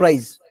अ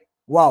सरप्राईज,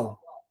 वाव,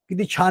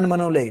 किती छान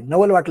बनवलंय,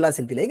 नवल वाटलं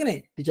असेल तिला, की नाही,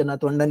 तिच्या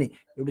नातवंडाने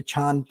एवढं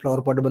छान फ्लॉवर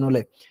पॉट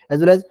बनवलंय.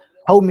 As well age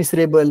how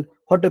miserable,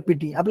 what a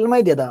पिटी. आपल्याला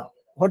माहिती आहे आता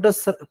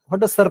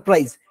व्हॉट अ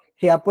सरप्राईज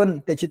हे आपण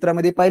त्या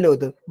चित्रामध्ये पाहिलं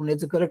होतं, म्हणून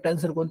याचं करेक्ट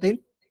आन्सर कोणतं येईल?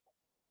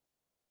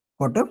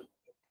 What a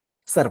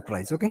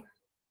surprise. ओके.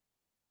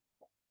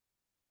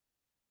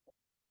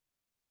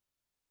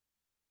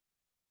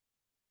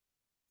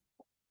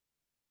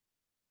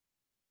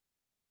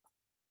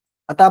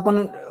 आता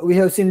आपण we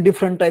have seen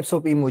different types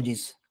of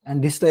emojis.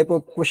 and this type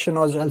of question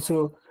was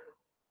also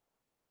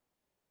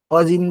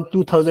in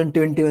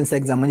 2021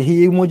 exam. म्हणजे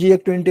ही इमोजी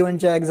एक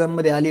 21च्या एक्झाम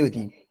मध्ये आली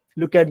होती.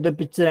 Look at the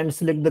picture and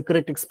select the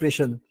correct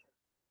expression.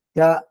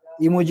 या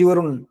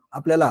इमोजीवरून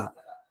आपल्याला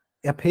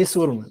या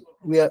फेसवरून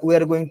we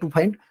R going to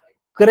find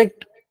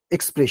correct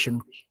expression.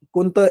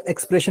 कोणतं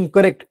expression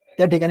correct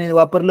त्या ठिकाणी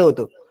वापरलं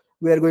होतं.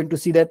 We R going to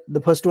see that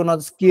the first one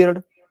was scared,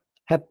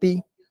 happy,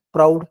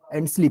 proud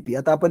and sleepy.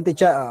 आता आपण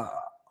त्याच्या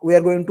we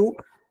R going to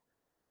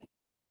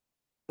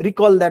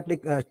recall that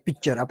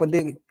picture. आपण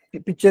ते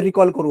पिक्चर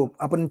रिकॉल करू.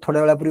 आपण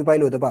थोड्या वेळापूर्वी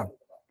पाहिलं होतं पहा.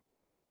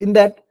 In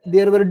that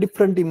there were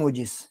different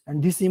emojis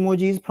and this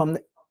emoji is from the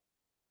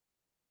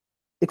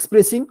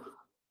expressing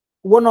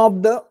one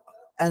of the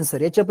answer.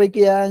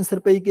 याच्यापैकी या आन्सर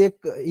पैकी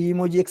एक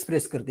इमोजी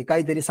एक्सप्रेस करते,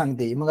 काहीतरी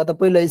सांगते. मग आता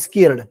पहिलं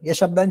स्केअर्ड. या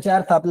शब्दांचे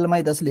अर्थ आपल्याला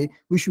माहित असले,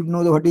 we should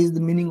know what is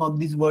the meaning of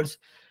this words.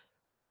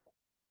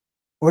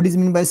 What is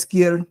mean by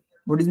scared,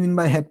 what is mean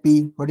by happy,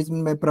 what is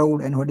mean by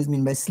proud and what is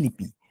mean by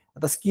sleepy.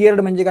 आता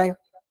scared म्हणजे काय?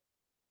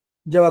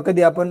 जेव्हा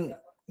कधी आपण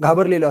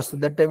घाबरलेलो असतो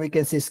that time we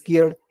can say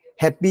scared.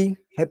 Happy,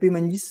 happy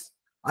म्हणजे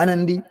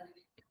आनंदी.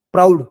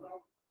 Proud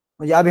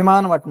म्हणजे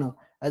अभिमान वाटणं.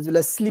 ॲज वेल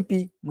एज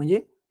स्लीपी म्हणजे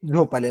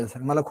झोप आलेलं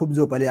सर, मला खूप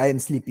झोप आली, आय एम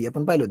स्लीपी.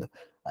 आपण पाहिलं होतं.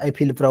 I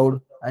feel proud,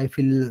 I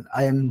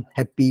am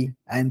happy,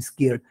 I am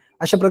scared.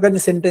 अशा प्रकारचे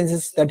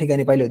सेंटेन्सेस त्या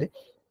ठिकाणी पाहिले होते.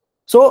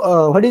 So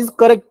what is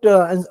correct,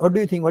 what do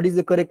you think, what is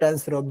the correct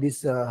answer of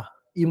this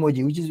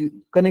emoji which is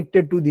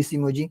connected to this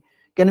emoji?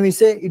 Can we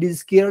say it is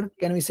scared?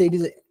 Can we say it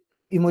is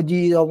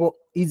emoji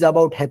is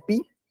about happy?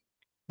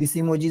 This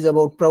emoji is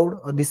about proud,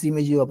 or this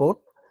emoji is about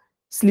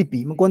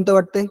sleepy? मग कोणतं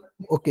वाटतंय?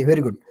 Okay,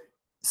 very good.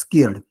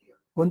 Scared.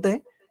 कोणतं आहे?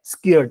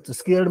 Scared.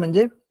 Scared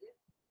म्हणजे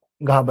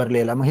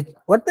घाबरलेला. मग हे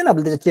वाटतं ना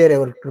आपल्याला त्याच्या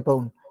चेहऱ्यावर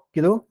पाहून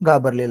की तो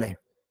घाबरलेला आहे.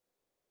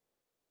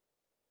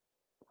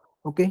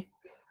 Okay,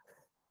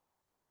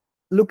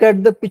 look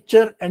at the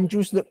picture and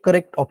choose the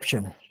correct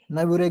option.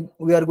 Now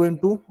we are going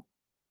to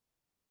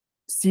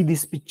see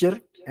this picture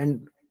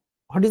and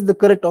what is the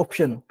correct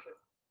option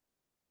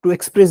to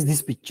express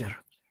this picture.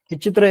 हे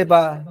चित्र आहे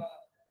पहा.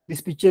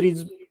 This picture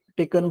is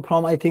taken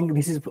from, I think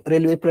this is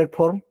railway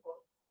platform,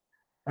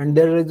 and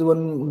there is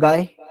one guy.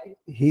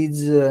 He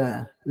is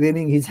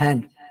waving his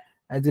hand,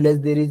 as well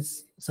as there is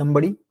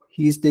somebody.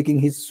 He is taking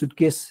his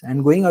suitcase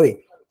and going away.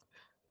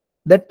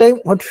 That time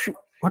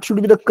what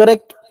should be the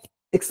correct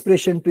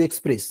expression to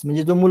express?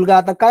 म्हणजे जो मुलगा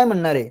आता काय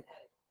म्हणणार आहे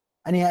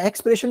आणि या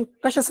expression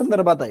कशा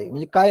संदर्भात आहे,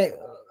 म्हणजे काय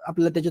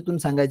आपल्याला त्याच्यातून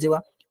सांगायचे. वा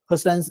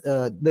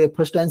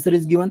first answer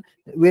is given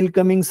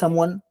welcoming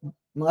someone.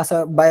 मग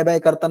असं बाय बाय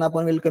करताना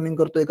आपण वेलकमिंग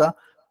करतोय का?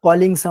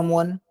 Calling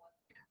someone,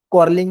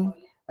 calling,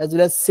 as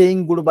well age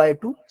saying good by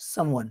two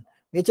someone.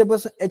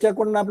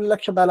 याच्याकडून आपल्या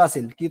लक्षात आलं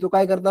असेल की तो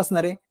काय करत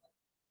असणार आहे,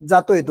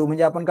 जातोय तो,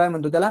 म्हणजे आपण काय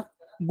म्हणतो त्याला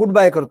गुड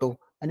बाय करतो.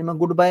 आणि मग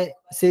good bye,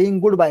 saying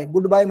good bye,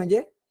 good bye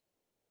म्हणजे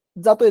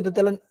जातोय, तर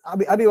त्याला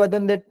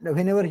अभिवादन. That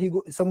whenever he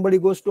somebody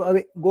goes to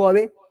away, go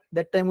away,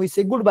 that time we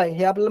say good bye.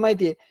 हे आपल्याला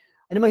माहिती आहे.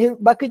 आणि मग हे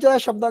बाकीच्या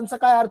शब्दांचा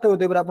काय अर्थ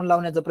होतोय बरं, आपण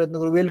लावण्याचा प्रयत्न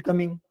करू.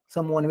 वेलकमिंग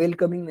समवन,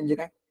 वेलकमिंग म्हणजे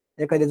काय?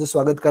 एखाद्याचं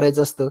स्वागत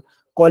करायचं असतं.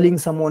 कॉलिंग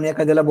समवन,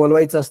 एखाद्याला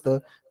बोलवायचं असतं.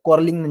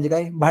 कॉलिंग म्हणजे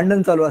काय?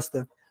 भांडण चालू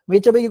असतं. मग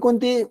याच्यापैकी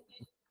कोणती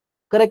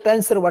करेक्ट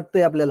आन्सर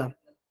वाटतंय आपल्याला?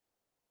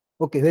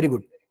 Okay, very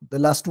good. The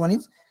last one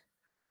is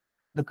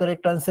the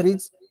correct answer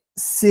is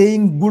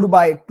saying good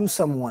by two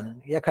someone.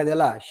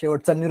 एखाद्याला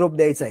शेवटचा निरोप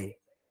द्यायचा आहे.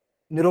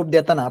 निरोप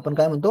देताना आपण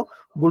काय म्हणतो?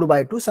 Good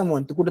by two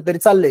someone. तर कुठेतरी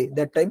चाललंय,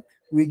 दॅट टाइम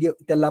वी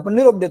गिव्ह, त्याला आपण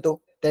निरोप देतो,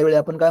 त्यावेळी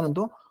आपण काय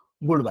म्हणतो?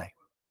 Good bye.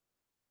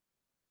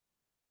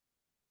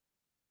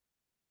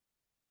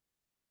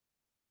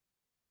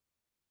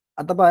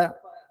 आता पहा,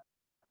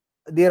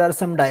 there are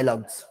some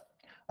dialogues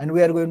and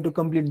we are going to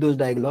complete those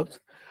dialogues.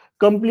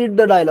 Complete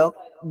the dialogue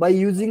by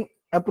using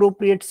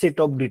appropriate set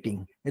of greeting.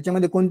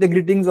 याच्यामध्ये कोणते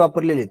ग्रीटिंग्स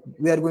वापरलेले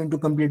आहेत? We are going to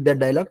complete that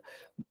dialogue.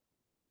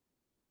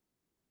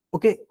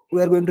 Okay,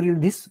 we are going to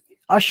read this.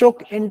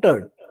 Ashok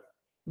entered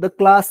the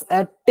class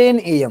at 10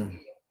 a.m.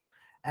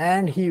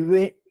 and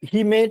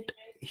he met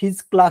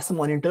his class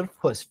monitor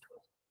first.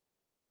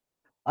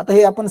 आता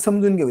हे आपण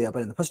समजून घेऊया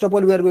पर्यंत. First of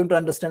all we R going to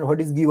understand what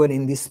is given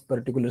in this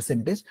particular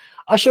sentence.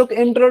 Ashok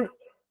entered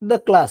the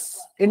class.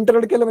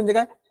 Entered केलं म्हणजे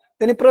काय?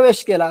 त्याने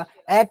प्रवेश केला.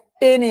 At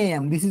 10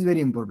 a.m. This is very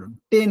important.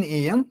 10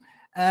 a.m.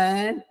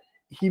 And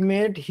he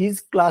mate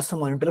his class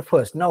monitor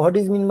first. Now what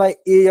is mean by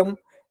AM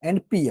and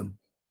PM?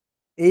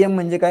 AM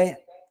म्हणजे काय?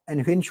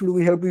 And when should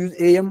we have to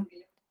use AM?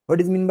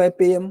 What is mean by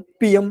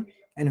PM?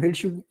 And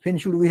when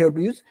should we have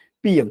to use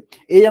PM?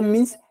 AM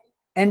means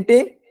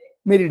एंटे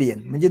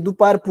meridian म्हणजे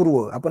दुपार पूर्व.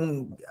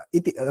 आपण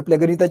इथे आपल्या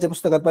गणिताच्या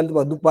पुस्तकात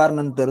पाहिलं, दुपार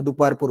नंतर,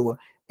 दुपार पूर्व.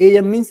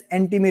 AM means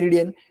anti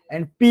meridian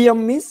and PM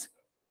means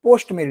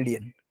post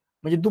meridian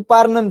म्हणजे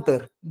दुपार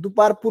नंतर,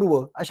 दुपार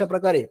पूर्व. अशा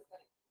प्रकारे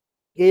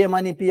AM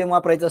आणि PM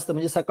वापरायचं असतं.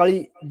 म्हणजे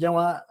सकाळी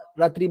जेव्हा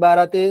रात्री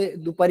 12 ते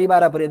दुपारी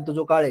 12 पर्यंत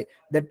जो काळ आहे,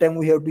 that time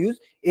we have to use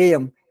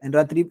AM. आणि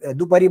रात्री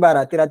दुपारी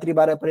 12 ते रात्री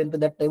 12 पर्यंत,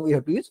 that time we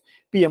have to use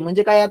PM.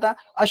 म्हणजे काय? आता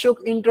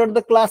Ashok entered the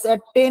class at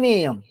 10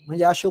 a.m.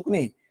 म्हणजे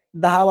अशोकने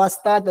 10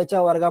 वाजता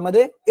त्याच्या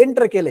वर्गामध्ये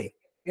एंटर केलंय.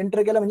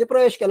 एंटर केला म्हणजे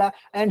प्रवेश केला.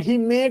 And he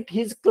mate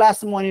his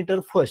class monitor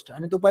first,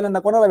 आणि तो पहिल्यांदा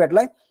कोणाला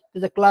भेटलाय,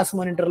 त्याच्या class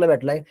मॉनिटरला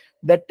भेटलाय.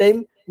 That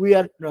time we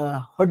R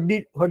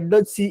what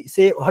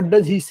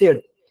does he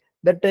said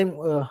that time,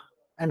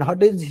 and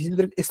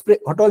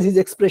what was his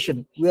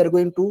expression, we are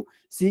going to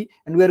see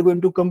and we are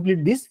going to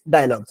complete this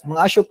dialogue. मग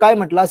अशोक काय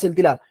म्हटलं असेल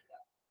तिला,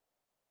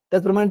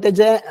 त्याचप्रमाणे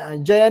त्या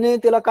जयाने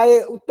तिला काय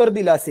उत्तर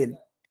दिलं असेल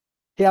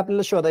हे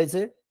आपल्याला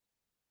शोधायचंय.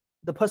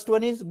 The first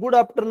one is good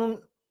afternoon.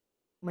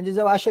 म्हणजे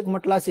जेव्हा अशोक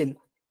म्हटलं असेल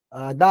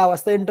 10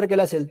 वाजता एंटर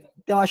केलं असेल,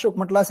 तेव्हा अशोक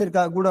म्हटलं असेल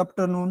का गुड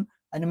आफ्टरनून,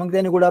 आणि मग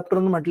त्याने गुड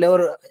आफ्टरनून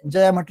म्हटल्यावर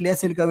जया म्हटली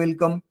असेल का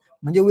वेलकम.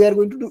 म्हणजे we R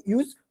going to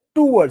use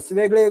 2 words,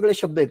 वेगळे वेगळे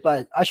शब्द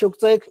आहेत.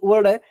 अशोकचा एक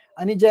वर्ड आहे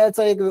आणि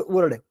जयाचा एक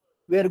वर्ड आहे.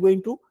 We R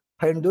going to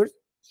find those.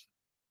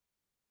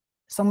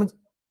 समज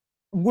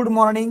good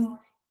morning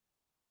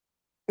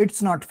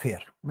it's not fair.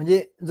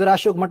 म्हणजे जर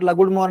अशोक म्हटला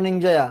गुड मॉर्निंग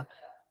जया,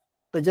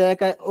 तर जया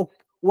काय,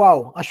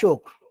 wow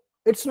Ashok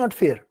it's not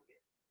fair.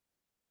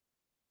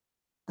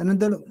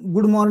 त्यानंतर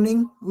गुड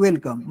मॉर्निंग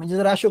वेलकम. म्हणजे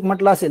जर अशोक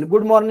म्हटलं असेल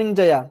गुड मॉर्निंग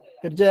जया,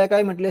 तर जया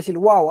काय म्हटली असेल,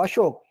 वाव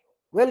अशोक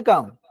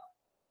वेलकम.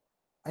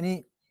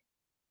 आणि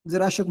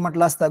जर अशोक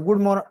म्हटला असता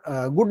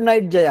good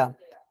night Jaya,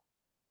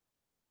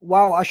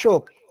 wow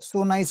Ashok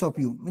so nice of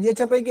you. म्हणजे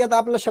याच्यापैकी आता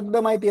आपला शब्द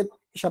माहिती आहेत,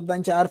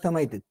 शब्दांचे अर्थ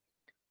माहिती आहेत.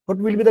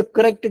 What will be the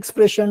correct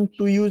expression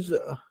to use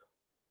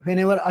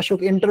whenever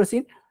Ashok enters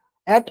in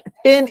at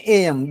 10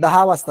 AM,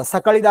 10 वाजता,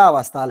 सकाळी 10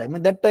 वाजता आलाय.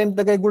 मग दॅट टाइम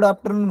तर काही गुड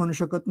आफ्टरनून म्हणू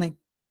शकत नाही,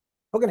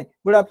 ओके नाही.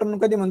 गुड आफ्टरनून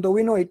कधी म्हणतो,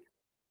 वी नो इट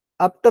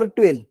आफ्टर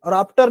 12 और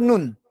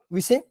afternoon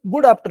we say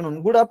good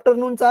afternoon. Good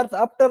आफ्टरनूनचा अर्थ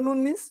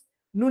आफ्टरनून मीन्स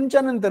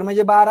नूनच्या नंतर,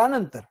 म्हणजे 12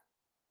 नंतर.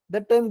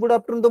 दॅट टाइम गुड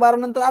आफ्टरनून तो 12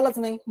 नंतर आलाच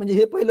नाही, म्हणजे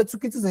हे पहिलं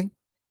चुकीचंच आहे.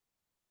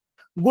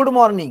 Good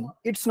morning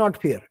it's not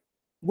fair.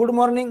 Good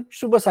morning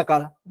शुभ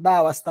सकाळ,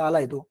 10 वाजता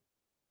आलाय तो.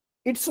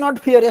 इट्स नॉट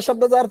फेअर या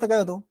शब्दाचा अर्थ काय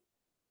होतो,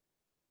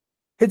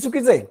 हे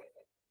चुकीचं आहे.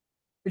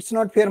 इट्स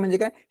नॉट फेअर म्हणजे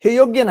काय, हे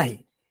योग्य नाही.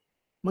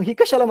 मग ही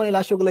कशाला म्हणेल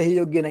अशोकला हे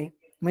योग्य नाही,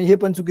 म्हणजे हे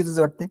पण चुकीचंच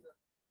वाटते.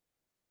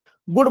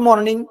 Good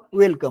morning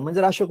welcome. म्हणजे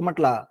जर अशोक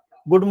म्हटला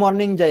गुड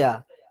मॉर्निंग जया,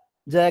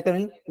 जया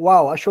करेन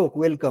wow Ashok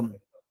welcome.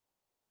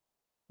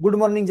 Good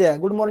morning Jaya,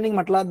 good morning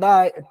म्हटला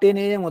 10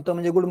 AM होतं,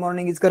 म्हणजे good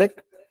morning is correct.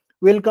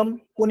 Welcome,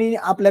 कोणी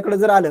आपल्याकडे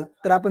जर आलं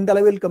तर आपण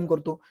त्याला वेलकम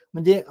करतो.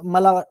 म्हणजे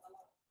मला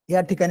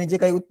या ठिकाणी जे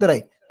काही उत्तर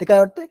आहे ते काय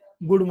वाटतंय,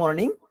 गुड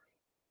मॉर्निंग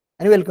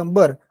आणि वेलकम.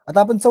 बरं, आता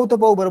आपण चौथं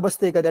पाहू. बरं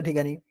बसतंय का त्या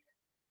ठिकाणी.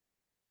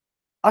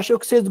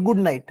 Ashok says good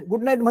night.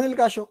 Good night म्हणेल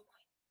का अशोक,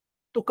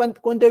 तो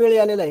कोणत्या वेळी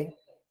आलेला आहे,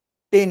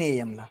 10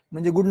 AM ला,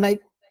 म्हणजे good night.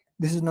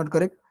 This is not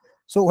correct.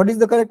 So what is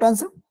the correct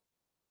answer,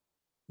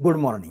 good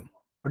morning.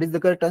 What is the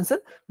correct answer,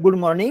 good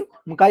morning.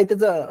 मग काय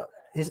त्याचं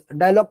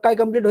डायलॉग काय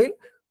कम्प्लीट होईल,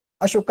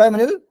 अशोक काय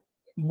म्हणेल,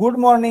 good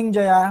morning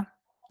Jaya.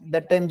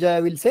 That time Jaya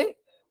will say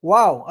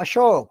wow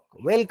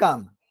Ashok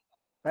welcome.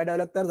 काय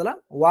dialogue तयार झाला,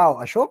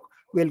 wow Ashok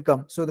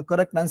welcome. So the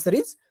correct answer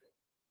is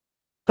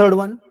third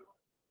one.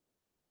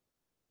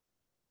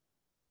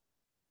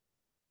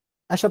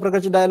 अशा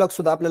प्रकारचे डायलॉग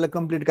सुद्धा आपल्याला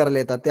कंप्लीट करायला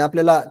येतात. ते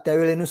आपल्याला त्या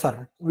वेळेनुसार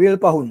वेळ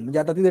पाहून, म्हणजे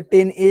आता तिथे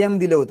 10 AM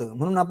दिलं होतं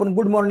म्हणून आपण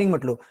गुड मॉर्निंग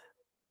म्हटलो,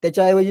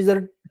 त्याच्याऐवजी जर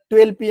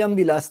 12 PM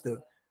दिलं असतं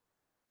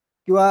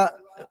किंवा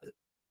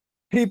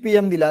 3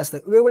 PM दिलं असतं,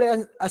 वेगळे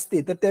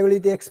असते, तर त्यावेळी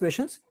ते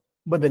एक्सप्रेशन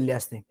बदलले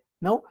असते.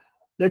 Now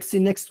let's see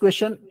next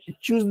question.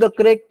 Choose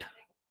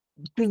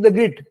the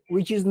greet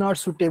which is not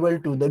suitable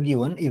to the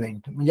given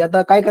event. म्हणजे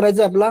आता काय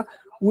करायचं आपला,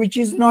 विच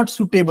इज नॉट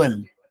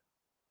सुटेबल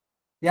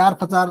या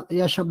अर्थाचा,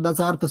 या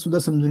शब्दाचा अर्थ सुद्धा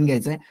समजून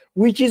घ्यायचा आहे.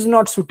 Which is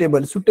not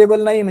suitable,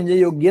 suitable नाही म्हणजे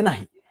योग्य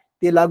नाही,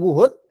 ते लागू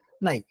होत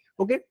नाही.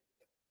 Okay.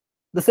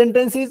 The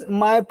sentence is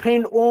my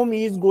friend Om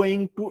is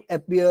going to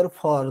appear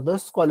for the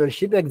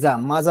scholarship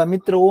exam. माझा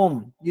मित्र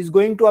ओम इज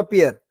गोइंग टू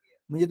अपियर,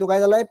 म्हणजे तो काय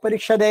झालाय,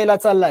 परीक्षा द्यायला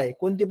चाललाय.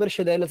 कोणती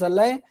परीक्षा द्यायला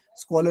चाललाय,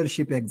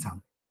 scholarship exam.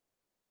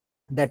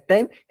 That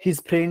time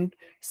his friend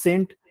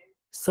Saint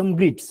some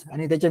greets.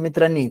 आणि त्याच्या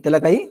मित्रांनी त्याला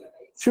काही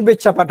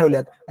शुभेच्छा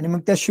पाठवल्यात, आणि मग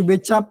त्या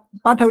शुभेच्छा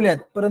पाठवल्यात,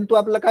 परंतु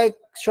आपल्याला काय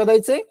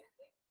शोधायचंय,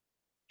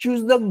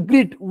 choose the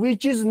greet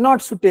which is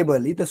not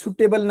suitable. इथं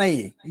सुटेबल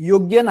नाहीये,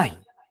 योग्य नाही,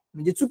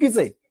 म्हणजे चुकीचं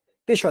आहे,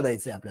 ते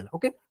शोधायचंय आपल्याला.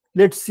 ओके,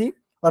 लेट्स सी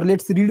और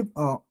let's read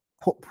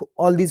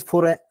all these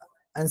 4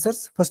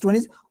 answers. First one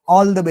is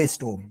all the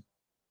best ओम.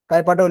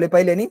 काय पाठवले,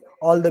 पहिल्याने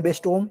ऑल द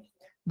बेस्ट ओम,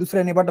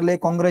 दुसऱ्याने पाठवले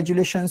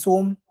कॉंग्रॅच्युलेशन्स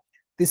ओम,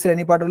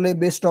 तिसऱ्याने पाठवले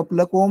best of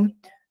luck Om,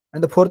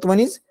 and the fourth one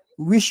is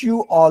wish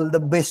you all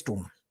the best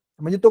ओम.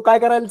 म्हणजे तो काय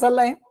करायला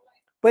चाललाय,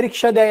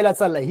 परीक्षा द्यायला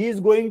चाललाय. He is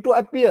going to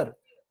appear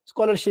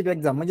scholarship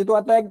exam, म्हणजे तो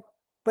आता एक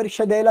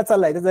परीक्षा द्यायला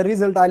चाललाय, त्याचा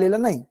रिझल्ट आलेला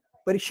नाही,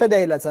 परीक्षा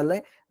द्यायला चाललाय.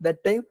 That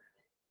time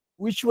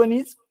which one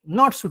is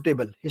not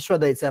suitable हे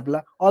शोधायचं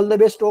आपला. All the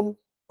best Om.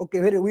 Okay,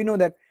 very we know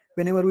that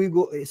whenever we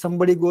go,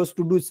 somebody goes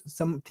to do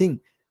something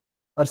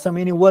or some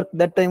any work,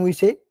 that time we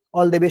say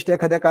all the best.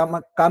 एखाद्या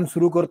काम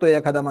सुरू करतोय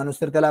एखादा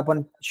माणूस, तर त्याला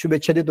आपण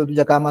शुभेच्छा देतो,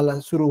 तुझ्या कामाला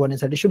सुरू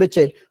होण्यासाठी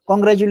शुभेच्छा.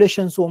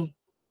 कॉंग्रॅच्युलेशन्स ओम.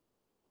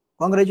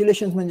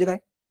 कॉंग्रॅच्युलेशन्स म्हणजे काय,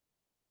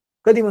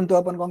 कधी म्हणतो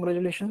आपण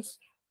कॉंग्रॅच्युलेशन्स,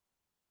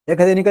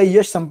 एखाद्याने काही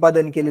यश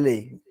संपादन केलेलं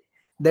आहे,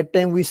 that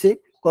time we say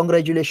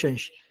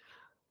congratulations.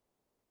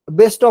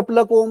 Best of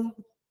लक ओम.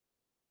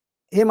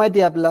 हे माहिती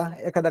आहे आपल्याला,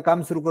 एखादा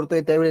काम सुरू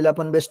करतोय त्यावेळेला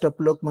आपण बेस्ट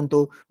ऑफ लक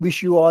म्हणतो,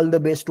 wish you all the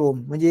best home.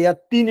 म्हणजे या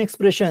 3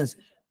 expressions,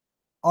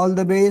 all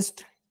the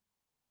best,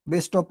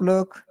 best of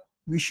luck,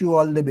 wish you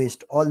all the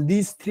best, all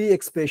these 3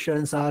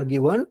 expressions are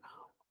given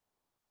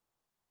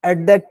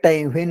at that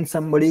time when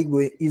somebody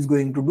is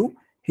going to do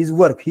his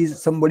work,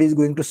 somebody is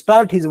going to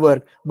start his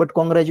work. But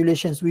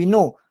congratulations, we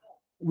know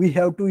we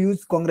have to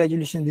use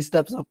congratulations,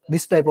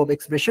 this type of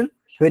expression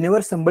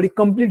whenever somebody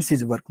completes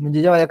his work.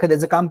 म्हणजे जेव्हा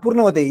एखाद्याचं काम पूर्ण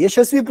होते,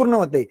 यशस्वी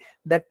पूर्ण होते,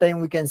 that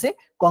time we can say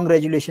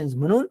congratulations.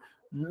 म्हणून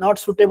not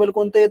suitable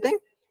कोणतं येते,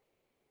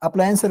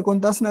 आपला आन्सर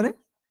कोणता असणार आहे,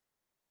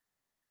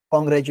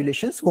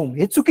 कॉंग्रॅच्युलेशन्स होम.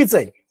 हे चुकीचं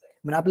आहे,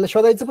 म्हणजे आपल्याला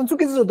शोधायचं पण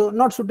चुकीचं होतं,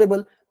 not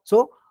suitable.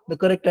 So the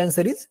correct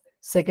answer is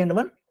second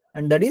one,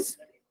 and that is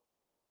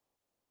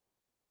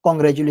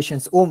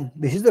congratulations om.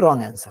 This is the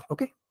wrong answer.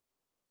 Okay,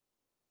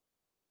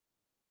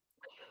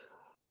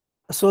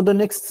 so the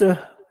next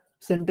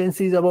sentence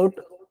is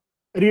about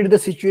read the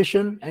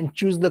situation and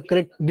choose the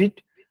correct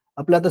grit.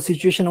 आपला आता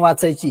situation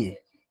वाचायची आहे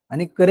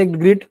आणि correct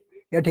grit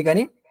या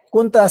ठिकाणी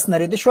कोणतं असणार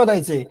आहे ते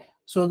शोधायचंय.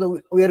 So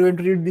we R going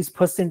to read this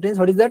first sentence.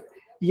 What is that?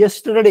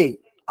 yesterday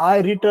I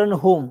returned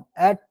home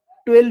at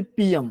 12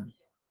 p.m.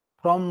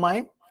 from my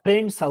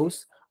friend's house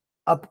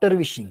after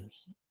wishing.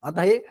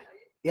 आता हे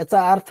याचा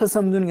अर्थ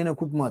समजून घेणं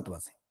खूप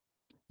महत्वाचं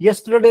आहे.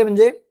 yesterday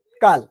म्हणजे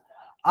काल,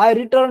 आय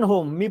रिटर्न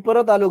होम, मी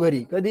परत आलो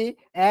घरी, कधी?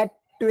 At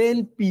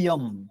 12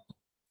 p.m.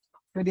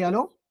 कधी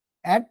आलो?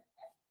 At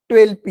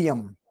 12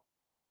 p.m.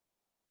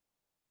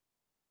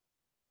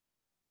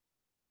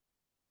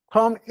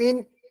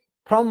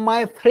 From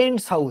my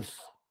friends house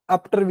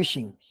after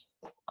wishing.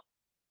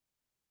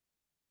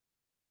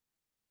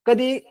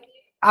 कधी?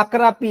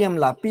 11 PM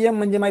ला. पीएम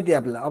म्हणजे माहिती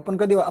आहे आपल्याला, आपण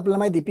कधी, आपल्याला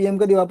माहिती पीएम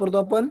कधी वापरतो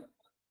आपण?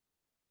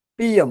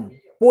 पीएम,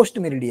 पोस्ट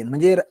मेरिडियन,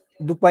 म्हणजे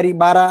दुपारी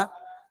 12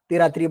 ते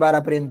रात्री 12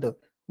 पर्यंत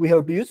we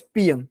have to use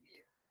PM.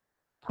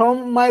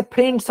 From my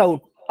friends house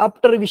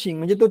after wishing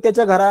म्हणजे तो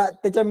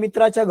त्याच्या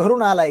मित्राच्या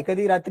घरून आलाय,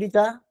 कधी?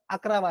 रात्रीच्या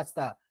 11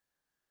 वाजता,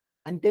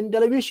 आणि त्यांनी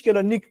त्याला विश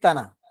केलं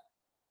निघताना,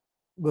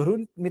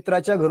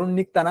 मित्राच्या घरून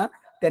निघताना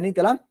त्यांनी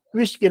त्याला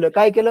विश केलं.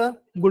 काय केलं?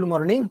 Good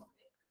morning,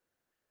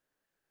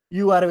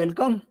 you R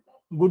welcome,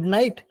 good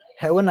night,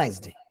 have a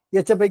nice day.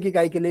 याच्यापैकी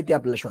काय केले ते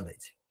आपल्याला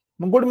शोधायचे.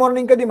 मग गुड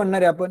मॉर्निंग कधी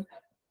म्हणणार आहे आपण?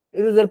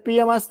 इथे जर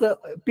पीएम असतं,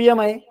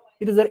 पीएम आहे,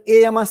 इथे जर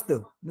एएम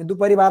असतं,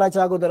 दुपारी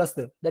 12च्या अगोदर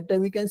असतं, that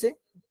time we can say.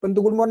 पण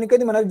तू गुड मॉर्निंग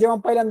कधी म्हणणार? जेव्हा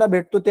पहिल्यांदा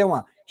भेटतो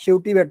तेव्हा,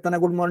 शेवटी भेटताना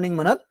गुड मॉर्निंग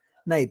म्हणत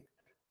नाहीत.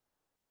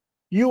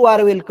 यू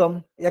आर वेलकम,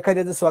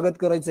 एखाद्याचं स्वागत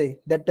करायचंय,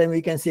 that time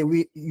we can say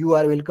you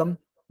R welcome.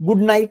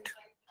 Good night,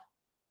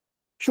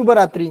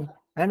 शुभरात्री,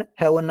 and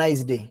have a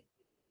nice day,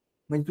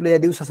 म्हणजे तुला या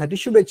दिवसासाठी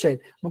शुभेच्छा आहेत.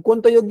 मग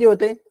कोणतं योग्य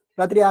होते?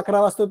 रात्री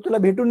 11 वाजता तुला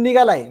भेटून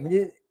निघालाय,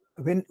 म्हणजे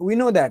we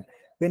know that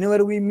whenever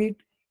we meet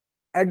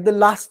at the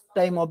last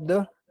time of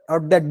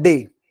that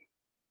day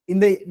in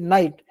the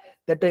night,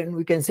 that time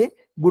we can say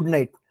good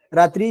night.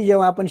 रात्री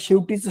जेव्हा आपण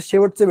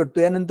शेवटचं भेटतो,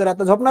 यानंतर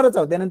आता झोपणारच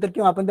आहोत, त्यानंतर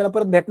किंवा आपण त्याला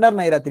परत भेटणार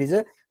नाही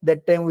रात्रीचं,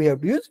 that time we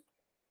have to use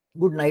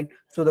good night.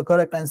 So the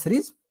correct answer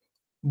is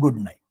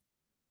good night.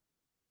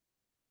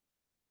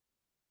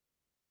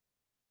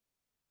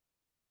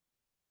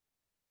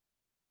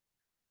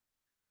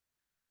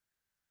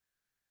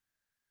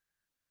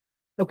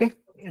 Okay,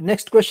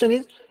 next question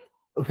is,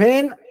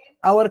 when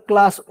our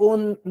class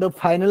won the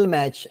final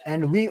match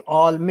and we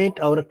all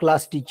met our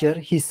class teacher,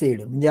 he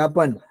said. म्हणजे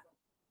आपण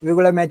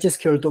वेगवेगळ्या matches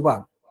खेळतो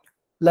पहा,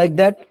 like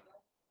that,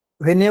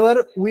 whenever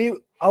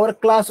our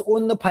class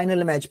won the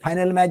final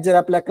match जर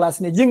आपल्या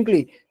क्लासने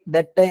जिंकली,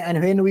 that time,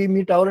 and when we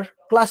meet our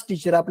class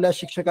teacher, आपल्या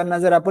शिक्षकांना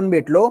जर आपण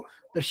भेटलो,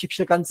 तर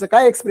शिक्षकांचं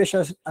काय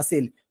एक्सप्रेशन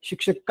असेल,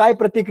 शिक्षक काय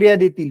प्रतिक्रिया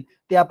देतील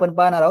ते आपण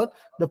पाहणार आहोत.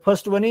 The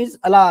first one is,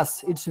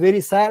 alas, it's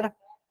very sad,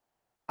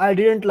 I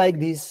didn't like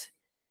this,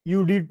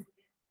 you did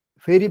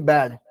very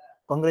bad,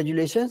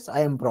 congratulations,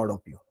 I am proud of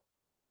you.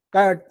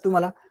 काय वाटतं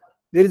तुम्हाला?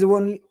 There is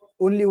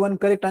only one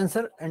correct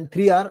answer and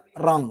 3 are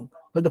wrong.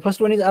 But the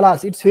first one is,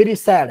 alas, it's very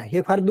sad.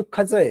 हे फार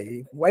दुःखाचं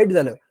आहे, वाईट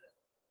झालं.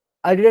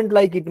 I didn't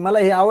like it, मला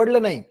हे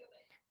आवडलं नाही.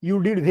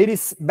 You did very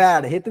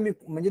bad, हे तुम्ही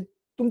म्हणजे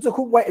तुमचं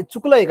खूप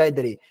चुकलंय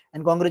काहीतरी.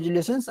 And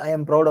congratulations, I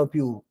am proud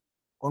of you.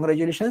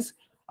 Congratulations,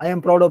 I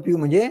am proud of you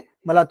म्हणजे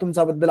मला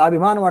तुमच्याबद्दल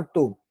अभिमान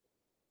वाटतो.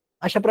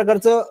 अशा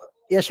प्रकारचं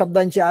या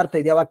शब्दांचे अर्थ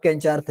आहेत, या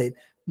वाक्यांचे अर्थ आहेत.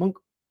 मग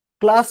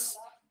क्लास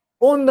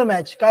ओन द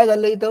मॅच, काय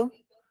झालं इथं?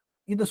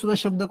 इथं सुद्धा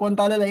शब्द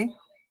कोणता आलेला आहे?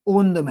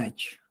 On the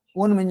match.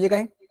 ओन म्हणजे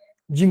काय?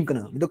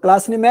 जिंकणं. तो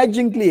क्लासने मॅच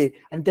जिंकली आहे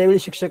आणि त्यावेळी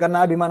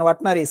शिक्षकांना अभिमान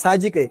वाटणार आहे,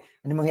 साहजिक आहे.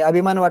 आणि मग हे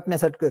अभिमान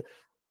वाटण्यासाठी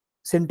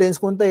सेंटेन्स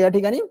कोणतं या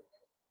ठिकाणी?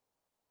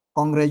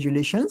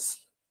 Congratulations,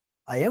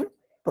 I am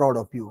proud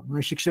of you.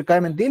 म्हणून शिक्षक काय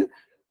म्हणतील?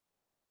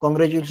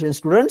 Congratulation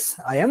students,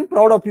 I am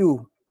proud of you.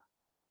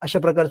 अशा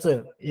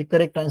प्रकारचं एक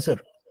करेक्ट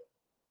आन्सर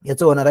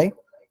याचं होणार आहे.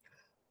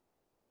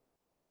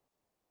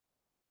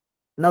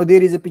 Now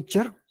there is a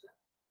picture,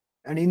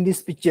 and in this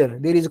picture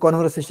there is a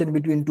conversation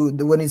between two.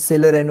 The one is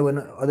seller and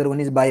other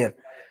one is buyer.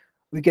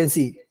 We can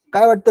see.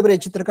 काय वाटतं बरं,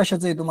 चित्र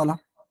कशाचं आहे तुम्हाला?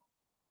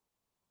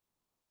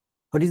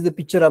 What is the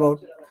picture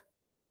about?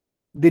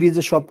 There is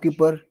a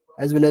shopkeeper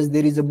as well as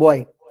there is a boy,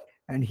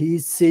 and he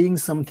is saying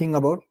something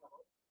about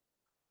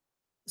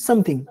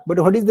something, but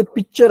what is the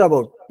picture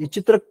about? हे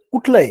चित्र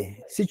कुठलं आहे,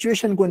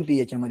 सिच्युएशन कोणती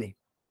याच्यामध्ये,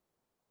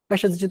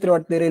 कशाचं चित्र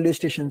वाटतंय, रेल्वे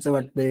स्टेशनचं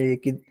वाटतंय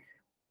की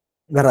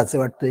घराचं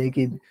वाटतंय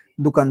की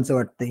दुकानचं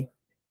वाटतंय?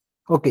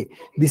 Okay,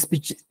 this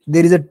picture,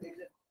 there is a,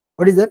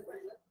 what is that,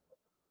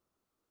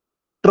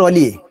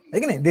 trolley आहे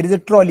की नाही, there is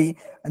a trolley,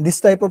 and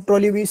this type of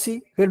trolley we see,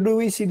 where do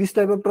we see this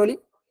type of trolley?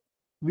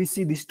 We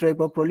see this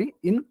type of trolley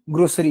in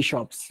grocery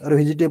shops or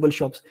vegetable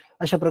shops.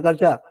 अशा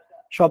प्रकारच्या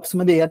shops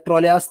मध्ये या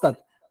ट्रॉल्या असतात.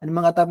 आणि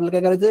मग आता आपल्याला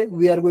काय करायचंय,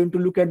 we R going to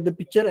look at the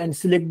picture and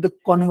select the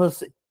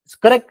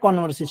correct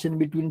conversation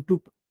between two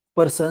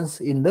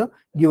persons in the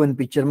given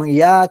picture. मग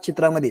या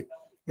चित्रामध्ये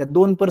या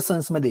दोन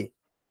पर्सन्स मध्ये,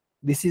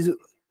 दिस is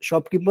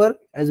shopkeeper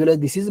as well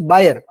as this is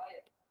buyer.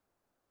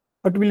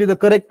 What will be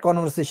the correct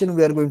conversation?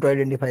 We are going to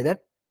identify that.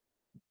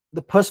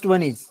 The first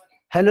one is,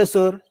 hello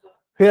sir,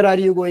 where are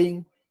you going?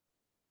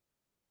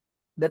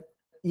 That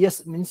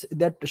yes means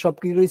that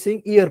shopkeeper is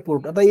saying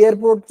airport. आता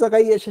एअरपोर्टचा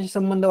काही याच्याशी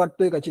संबंध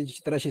वाटतोय का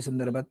चित्राशी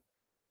संदर्भात?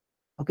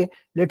 Okay,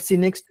 let's see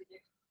next.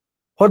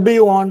 What do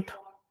you want?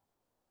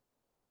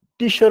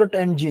 T shirt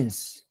and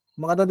jeans.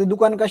 मग आता ते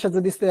दुकान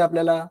कशाचं दिसतंय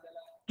आपल्याला?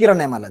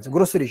 किराणा मालाचं,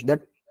 grocery. That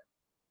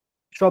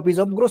shop is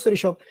of grocery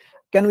shop.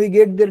 Can we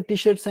get their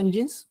t-shirts and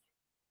jeans?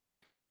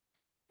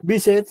 B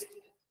says,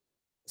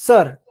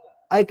 sir,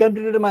 I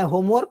completed my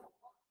homework.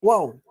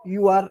 Wow,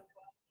 you are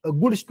a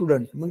good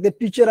student. मग ते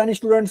टीचर आणि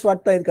स्टुडंट्स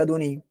वाटतायत का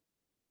दोन्ही?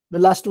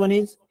 The last one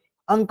is,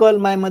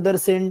 uncle, my mother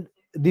sent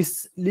this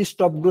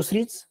list of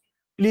groceries.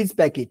 Please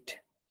pack it.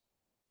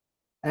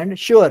 And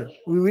sure,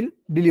 we will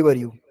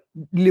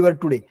deliver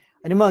today.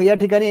 आणि मग या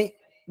ठिकाणी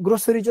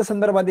ग्रोसरीच्या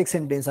संदर्भात एक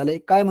सेंटेन्स आले.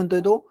 काय म्हणतोय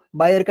तो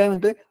बायर? काय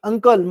म्हणतोय?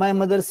 Uncle, my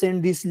mother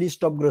send this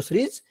list of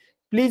groceries,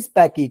 please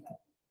pack it.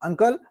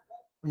 Uncle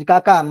म्हणजे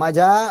काका,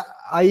 माझ्या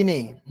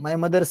आईने, माय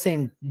mother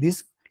send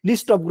this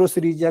list of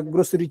groceries, या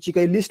ग्रोसरीची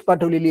काही लिस्ट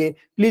पाठवलेली आहे,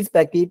 please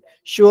pack it.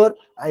 Sure,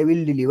 I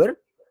will deliver,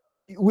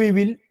 we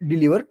will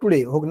deliver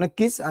today. हो,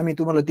 नक्कीच आम्ही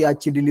तुम्हाला ती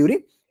आजची डिलिव्हरी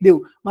देऊ.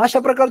 मग अशा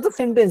प्रकारचं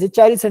सेंटेन्स,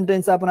 चारही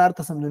सेंटेन्स आपण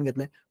अर्थ समजून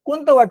घेतलाय.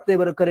 कोणतं वाटतंय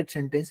बरं करेक्ट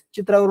सेंटेन्स?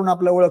 चित्रावरून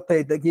आपल्याला ओळखता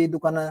येतं की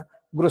दुकानं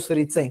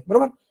ग्रोसरीचं आहे,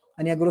 बरोबर.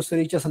 आणि या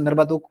ग्रोसरीच्या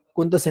संदर्भात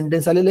कोणतं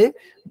सेंटेन्स आलेलं आहे?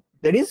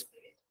 That is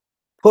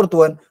fourth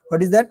one.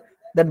 What is that?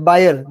 That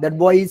buyer, that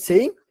boy is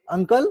saying,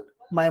 uncle,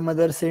 my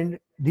mother send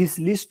this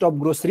list of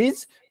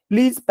groceries,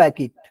 please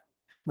pack it.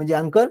 म्हणजे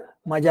अंकल,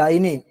 माझ्या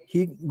आईने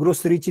ही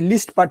ग्रोसरीची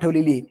लिस्ट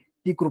पाठवलेली,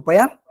 ती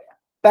कृपया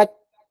पॅक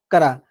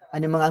करा.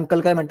 आणि मग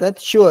अंकल काय म्हणतात?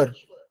 Sure,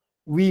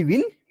 we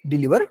will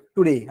deliver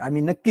today.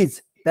 आम्ही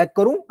नक्कीच पॅक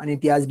करू आणि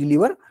ती आज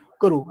डिलिव्हर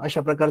करू.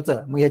 अशा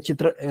प्रकारचं. मग या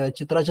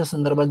चित्राच्या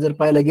संदर्भात जर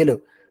पाहायला गेलं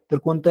तर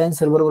कोणतं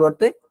आन्सर बरोबर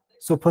वाटतंय?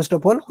 So first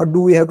of all, what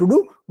do we have to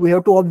do? We have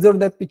to observe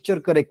that picture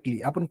correctly.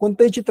 आपण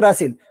कोणतंही चित्र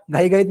असेल,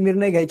 घाईघाईत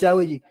निर्णय घ्यायच्या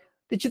ऐवजी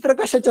ते चित्र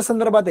कशाच्या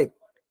संदर्भात आहे,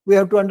 we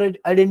have to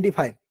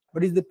identify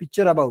what is the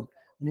picture about.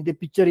 आणि ते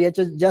पिक्चर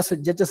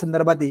ज्याच्या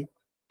संदर्भात आहे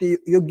ते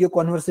योग्य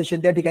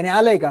कॉन्व्हर्सेशन त्या ठिकाणी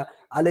आलंय का?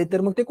 आलंय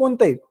तर मग ते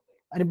कोणतं आहे?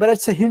 आणि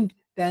बऱ्याचशा हिंट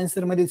त्या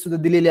आन्सर मध्ये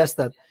सुद्धा दिलेले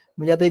असतात.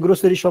 म्हणजे आता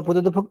ग्रोसरी शॉप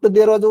होतं तर फक्त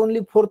there was only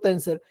fourth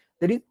answer,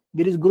 that is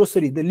there is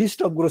grocery, the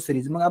list of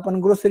groceries. मग आपण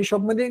ग्रोसरी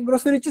शॉप मध्ये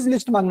ग्रोसरीचीच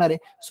लिस्ट मागणार आहे.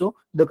 So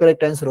the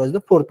correct answer was the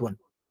fourth one.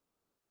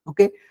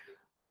 Okay,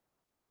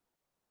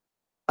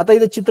 आता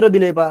इथं चित्र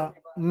दिलंय पहा,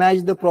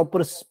 match the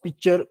proper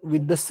picture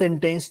with the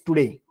sentence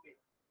today.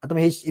 आता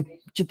हे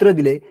चित्र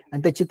दिले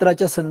आणि त्या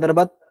चित्राच्या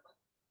संदर्भात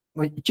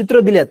चित्र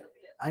दिल्यात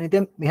आणि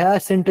त्या ह्या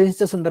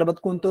सेंटेन्सच्या संदर्भात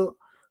कोणतं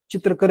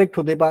चित्र करेक्ट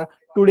होते पहा.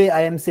 Today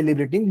I am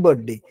celebrating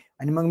birthday.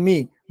 आणि मग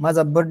मी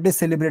माझा बर्थडे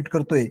सेलिब्रेट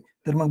करतोय,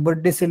 तर मग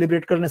बर्थडे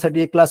सेलिब्रेट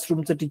करण्यासाठी एक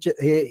क्लासरूमचं टीचर,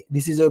 हे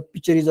दिस is a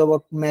picture is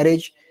about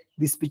marriage,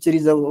 this picture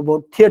is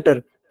about theatre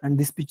and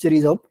this picture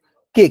is of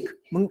cake.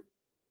 मग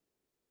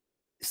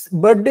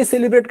बर्थडे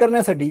सेलिब्रेट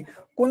करण्यासाठी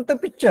कोणतं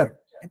पिक्चर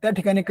त्या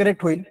ठिकाणी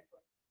करेक्ट होईल?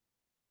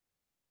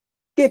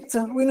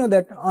 केकचं. We know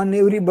that on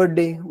every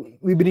birthday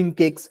we bring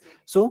cakes.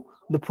 So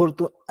the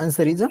fourth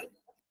answer is a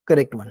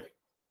correct one.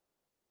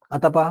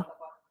 आता पहा,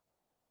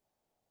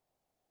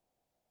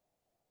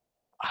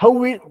 how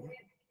will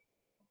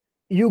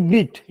you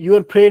greet your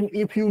friend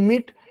if you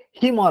meet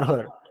him or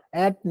her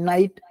at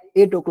night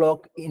 8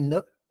 o'clock in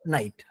the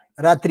night.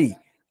 रात्री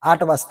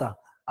 8 वाजता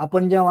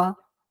आपण जेव्हा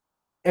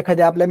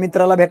एखाद्या आपल्या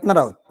मित्राला भेटणार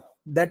आहोत,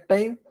 that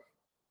time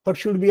what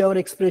should be our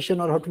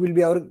expression or what will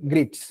be our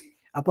greets?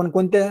 आपण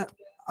कोणत्या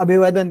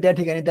अभिवादन त्या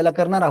ठिकाणी त्याला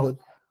करणार आहोत?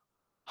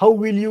 How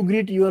will you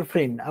greet your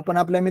friend? आपण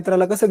आपल्या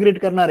मित्राला कसं ग्रीट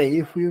करणार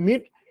आहे? If you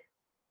meet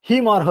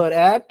him or her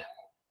at,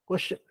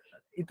 question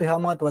इथे हा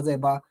महत्वाचा आहे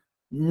बा,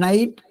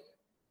 नाईट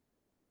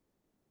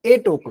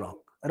 8 o'clock,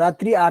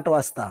 रात्री 8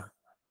 वाजता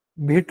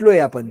भेटलोय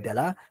आपण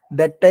त्याला.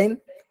 That time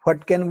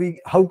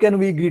how can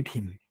we greet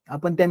हिम?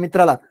 आपण त्या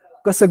मित्राला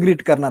कसं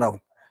ग्रीट करणार आहोत?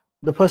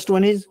 The first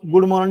one is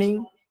good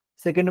morning,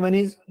 second one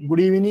is good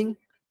evening,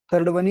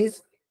 third one is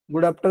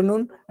good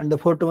afternoon and the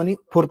fourth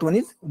one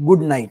is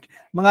good night.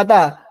 मग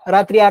आता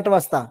रात्री 8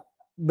 वाजता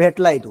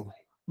भेटलाय तो,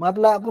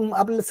 मग आपण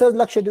आपल्याला सहज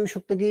लक्षात येऊ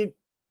शकतो की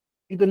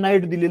इथं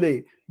नाईट दिलेलं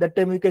आहे. That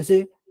time we can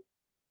say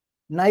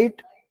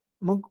night,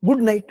 मग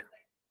गुड नाईट.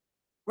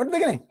 वाटतं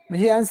की नाही?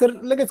 म्हणजे आन्सर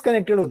लगेच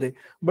कनेक्टेड होते.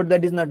 But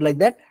that is not like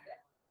that.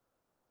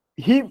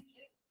 ही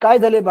काय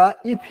झाले बा,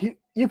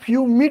 if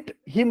you meet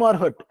him or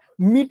Hut,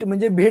 meet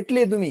म्हणजे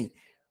भेटले तुम्ही,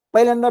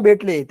 पहिल्यांदा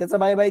भेटले, त्याचा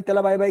बाय बाय,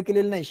 त्याला बाय बाय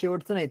केलेलं नाही,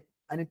 शेवटचं नाही.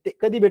 आणि ते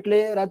कधी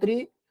भेटले?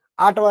 रात्री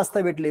 8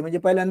 वाजता भेटले. म्हणजे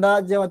पहिल्यांदा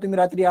जेव्हा तुम्ही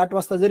रात्री 8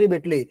 वाजता जरी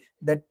भेटले,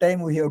 that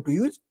time we have to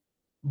use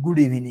good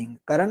evening.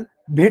 कारण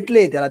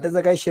भेटले त्याला,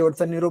 त्याचा काही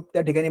शेवटचा निरोप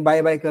त्या ठिकाणी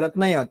बाय बाय करत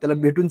नाही आहात, त्याला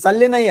भेटून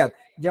चालले नाही आहात.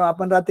 जेव्हा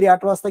आपण रात्री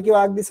 8 वाजता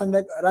किंवा अगदी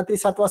रात्री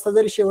 7 वाजता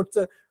जरी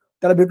शेवटचं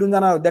त्याला भेटून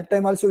जाणार आहोत, that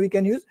time also we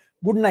can use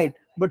good night.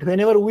 But when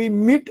ever we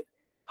meet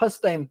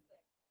first time,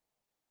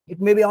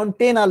 it may be on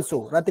 10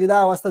 also, रात्री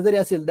 10 वाजता जरी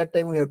असेल, that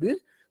time we have to use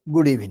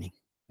good evening.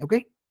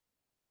 Okay.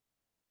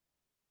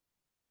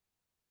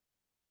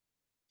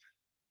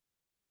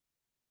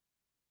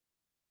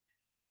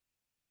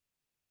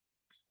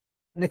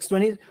 Next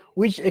one is,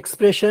 which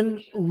expression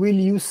will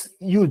you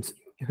use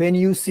when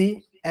you see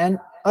an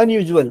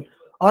unusual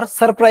or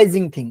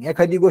surprising thing?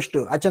 एखादी गोष्ट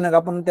अचानक,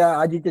 आपण त्या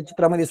आजीच्या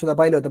चित्रामध्ये सुद्धा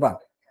पाहिलं होतं पहा,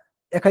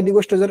 एखादी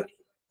गोष्ट जर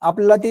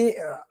आपल्याला ती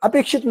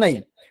अपेक्षित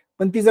नाही,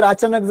 पण ती जर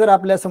अचानक जर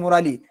आपल्या समोर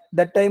आली,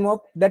 that time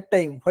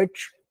what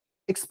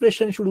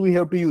expression should we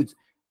have to use?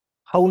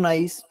 How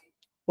nice,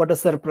 what a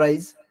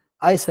surprise,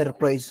 I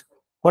surprise,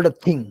 what a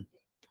thing.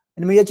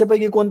 आणि मग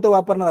याच्यापैकी कोणतं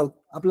वापरणार आहोत?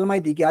 आपल्याला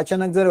माहिती की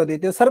अचानक जर होते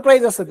ते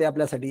सरप्राईज असतं ते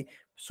आपल्यासाठी.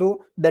 So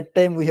that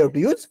time we have to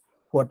use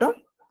what a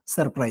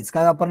surprise.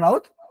 काय वापरणार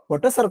आहोत?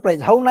 What a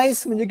surprise. How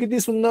nice म्हणजे किती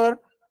सुंदर,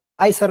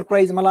 आय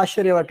सरप्राईज मला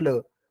आश्चर्य वाटलं,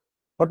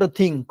 व्हॉट अ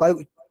थिंग काय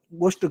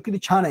गोष्ट किती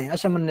छान आहे,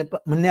 अशा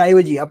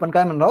म्हणण्याऐवजी आपण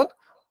काय म्हणणार आहोत?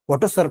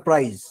 What a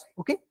surprise.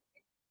 Okay.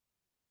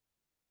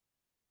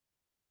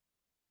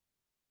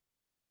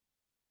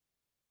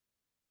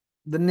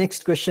 The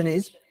next question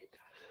is,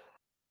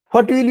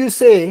 what will you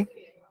say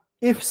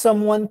if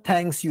someone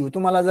thanks you?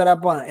 तुम्हाला जर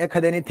आपण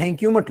एखाद्याने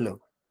थँक्यू म्हटलं,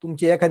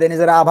 तुमचे एखाद्याने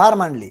जर आभार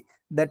मानले,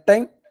 that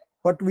time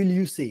what will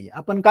you से?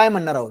 आपण काय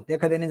म्हणणार आहोत?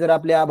 एखाद्याने जर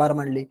आपले आभार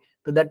मानले,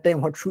 तर that time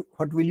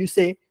what will you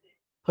say?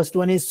 First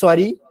one is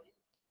sorry,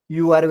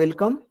 you R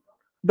welcome,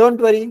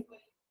 don't worry,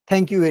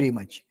 thank you very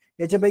much.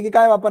 याच्यापैकी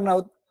काय वापरणार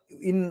आहोत?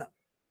 In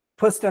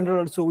first standard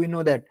also we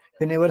know that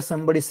whenever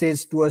somebody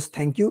says to us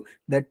thank you,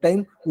 that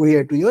time we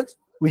have to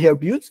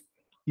use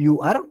you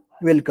are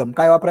welcome.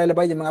 काय वापरायला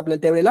पाहिजे मग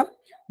आपल्याला त्यावेळेला?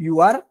 You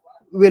R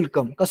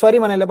welcome. का सॉरी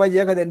म्हणायला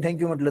पाहिजे एखाद्याने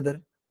थँक्यू म्हटलं तर?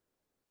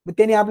 मग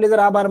त्यांनी आपले जर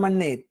आभार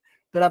मानणे आहेत,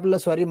 तर आपल्याला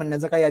सॉरी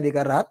म्हणण्याचा काही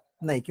अधिकार राहत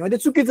नाही, किंवा ते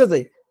चुकीचंच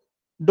आहे.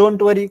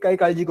 डोंट वरी, काही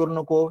काळजी करू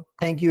नको,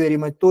 थँक्यू व्हेरी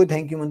मच, तो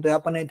थँक्यू म्हणतोय,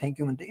 आपणही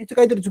थँक्यू म्हणतोय, याचं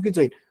काहीतरी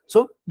चुकीचं आहे.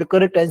 So the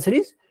correct answer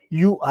is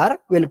you R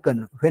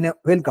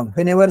welcome.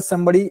 Whenever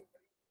somebody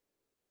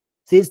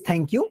says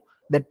thank you,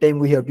 that time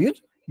we have to use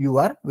you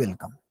are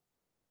welcome.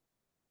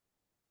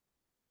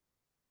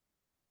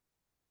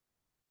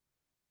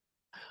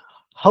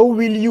 How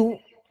will you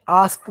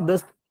ask the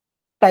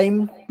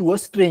time to a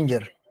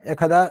stranger?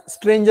 एखादा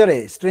stranger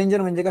आहे,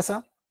 stranger म्हणजे कसा?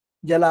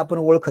 ज्याला आपण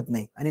ओळखत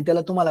नाही, आणि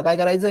त्याला तुम्हाला काय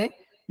करायचंय?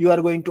 You R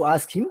going to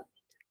ask him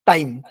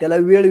time. त्याला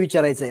वेळ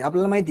विचारायचा आहे.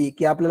 आपल्याला माहिती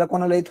की आपल्याला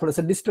कोणालाही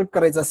थोडंसं डिस्टर्ब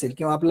करायचं असेल,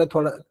 किंवा आपल्याला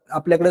थोडं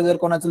आपल्याकडे जर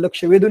कोणाचं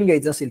लक्ष वेधून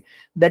घ्यायचं असेल,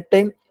 that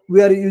time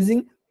we R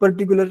using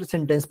particular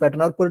sentence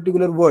pattern or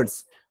particular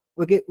words.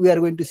 Okay, we R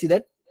going to see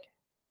that,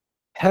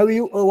 have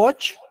you a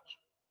watch,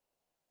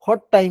 what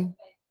time,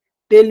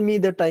 tell me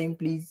the time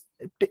please,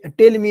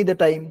 tell me the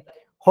time,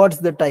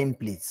 what's the time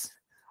please.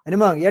 आणि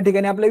मग या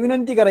ठिकाणी आपल्याला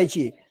विनंती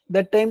करायची.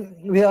 That time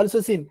we also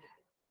seen,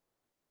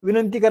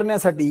 विनंती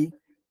करण्यासाठी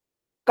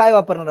काय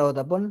वापरणार आहोत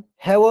आपण?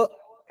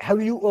 Have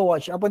you a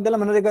watch. आपण त्याला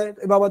म्हणणार काय?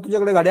 बाबा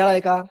तुझ्याकडे घड्याळ आहे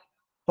का?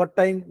 व्हॉट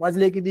टाइम,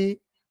 वाजले किती?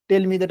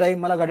 टेल मी द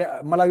टाइम,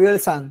 मला वेळ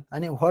सांग.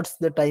 आणि व्हॉट्स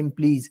द टाइम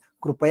प्लीज,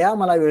 कृपया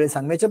मला वेळ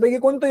सांग. याच्यापैकी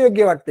कोणतं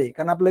योग्य वाटतंय?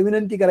 कारण आपल्याला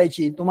विनंती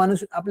करायची, तो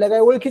माणूस आपल्या काय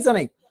ओळखीचा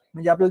नाही,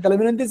 म्हणजे आपल्याला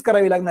त्याला विनंतीच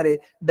करावी लागणार आहे.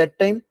 That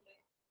time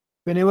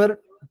whenever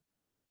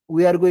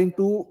we are going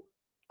to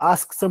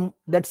ask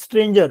that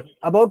stranger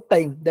about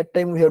time, that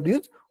time we have to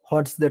use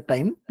what's the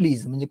time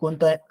please. म्हणजे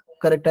कोणता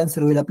करेक्ट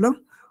आन्सर होईल आपलं?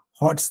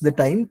 व्हॉट्स द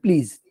टाइम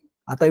प्लीज.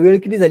 आता वेळ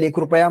किती झाली,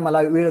 कृपया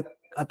मला वेळ,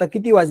 आता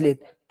किती वाजलेत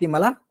ते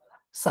मला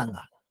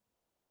सांगा.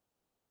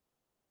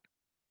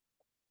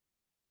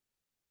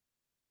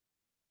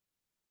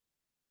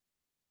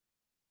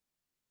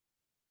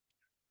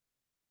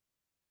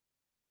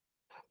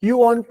 You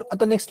want,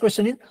 आता next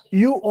question is,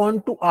 you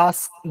want to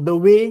ask the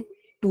way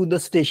to the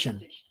station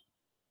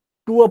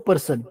to a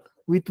person,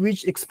 with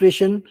which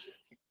expression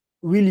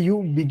will you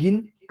begin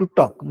to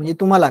talk? म्हणजे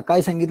तुम्हाला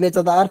काय सांगितलं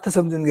याचा अर्थ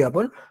समजून घेऊ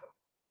आपण.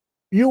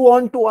 You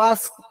want to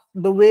ask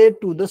the way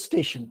to the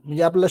station,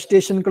 म्हणजे आपल्याला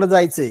स्टेशनकडे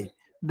जायचंय.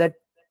 दॅट,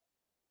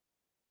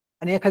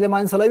 आणि एखाद्या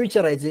माणसाला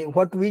विचारायचे,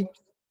 what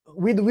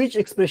with which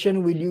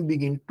expression will you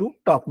begin to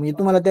talk, म्हणजे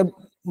तुम्हाला त्या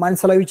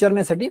माणसाला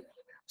विचारण्यासाठी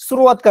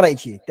सुरुवात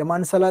करायची. त्या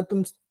माणसाला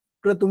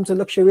तुमचं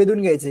लक्ष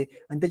वेधून घ्यायचे,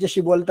 आणि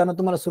त्याच्याशी बोलताना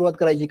तुम्हाला सुरुवात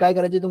करायची. काय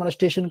करायची? तुम्हाला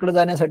स्टेशनकडे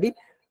जाण्यासाठी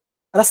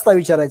रस्ता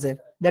विचारायचा आहे.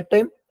 That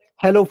time,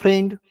 hello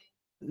friend,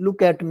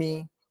 look at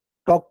me,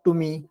 talk to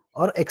me,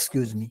 or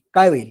excuse me.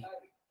 काय होईल?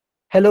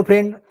 हॅलो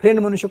फ्रेंड, फ्रेंड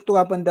म्हणू शकतो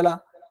आपण त्याला?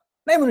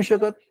 नाही म्हणू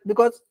शकत,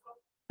 because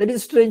that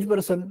is strange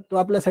person. तो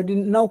आपल्यासाठी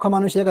नवखा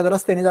माणूस. एखादा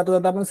रस्त्याने जाता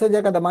जाता आपण सहज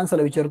एखाद्या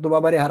माणसाला विचारतो,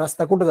 बाबा रे हा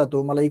रस्ता कुठं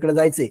जातो, मला इकडे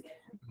जायचंय.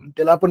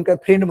 त्याला आपण काय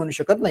फ्रेंड म्हणू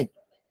शकत नाही.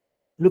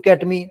 लुक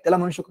ॲट मी, त्याला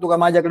म्हणू शकतो का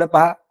माझ्याकडे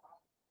पहा,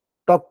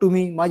 टॉक टू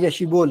मी,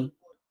 माझ्याशी बोल,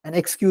 अँड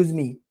एक्सक्यूज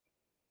मी.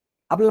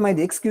 आपल्याला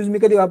माहिती एक्सक्यूज मी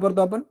कधी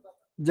वापरतो आपण,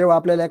 जेव्हा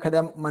आपल्याला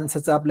एखाद्या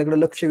माणसाचं आपल्याकडे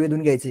लक्ष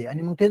वेधून घ्यायचंय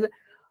आणि मग ते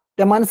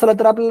त्या माणसाला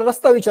तर आपल्याला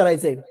रस्ता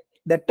विचारायचा आहे,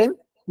 that time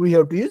we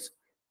have to use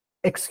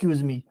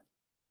excuse me.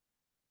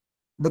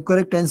 The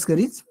correct answer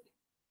is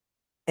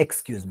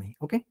excuse me.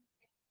 Okay,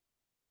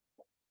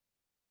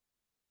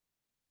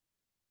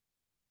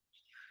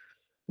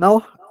 now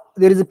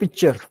there is a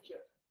picture.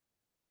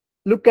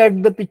 Look at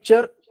the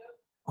picture.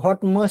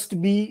 What must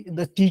be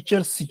the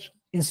teacher's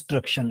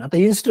instruction? आता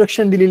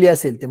instruction दिलेली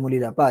असेल त्या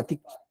मुलीला, पहा ती,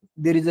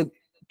 there is a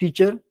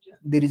teacher,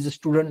 there is a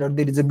student, or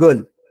there is a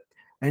girl,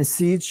 and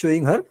she is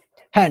showing her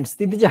hands.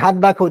 ती तिचे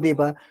हात दाखवते.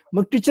 पहा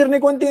मग टीचरने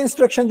कोणती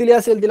इन्स्ट्रक्शन दिली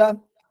असेल तिला?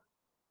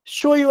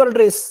 शो युअर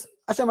ड्रेस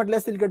अशा म्हटले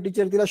असतील का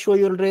टीचर तिला? Show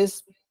your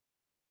dress,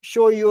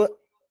 show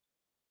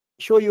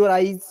your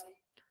eyes,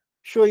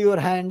 show your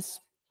hands,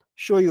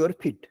 show your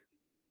feet.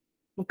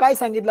 मग काय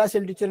सांगितलं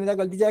असेल टीचरने?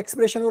 दाखवलं तिच्या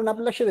एक्सप्रेशनवरून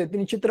आपलं लक्षात येईल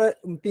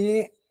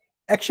तिने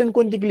ऍक्शन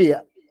कोणती केली.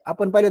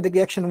 आपण पाहिले होते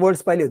की ऍक्शन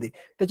वर्ड्स पाहिले होते,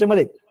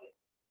 त्याच्यामध्ये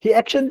ही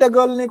ऍक्शन त्या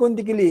गर्लने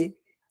कोणती केली?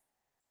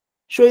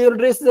 शो युअर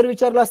ड्रेस जर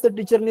विचारलं असतं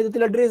टीचरने तर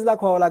तिला ड्रेस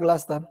दाखवावा लागला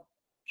असता.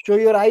 शो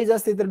युअर आईज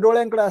असते तर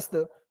डोळ्यांकडे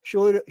असतं.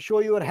 शो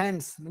युअर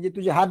हँड्स म्हणजे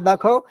तुझे हात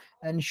दाखव,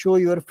 आणि शो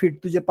युअर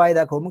फीट तुझे पाय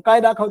दाखव. मग काय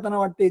दाखवताना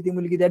वाटते ती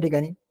मुलगी त्या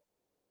ठिकाणी?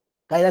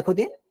 काय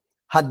दाखवते?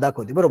 हात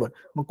दाखवते. बरोबर.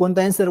 मग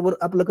कोणता आन्सर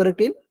आपलं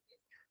करेक्ट येईल?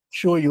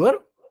 Show your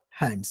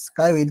hands.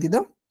 काय होईल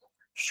तिथं?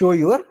 Show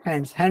your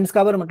hands. हँड्स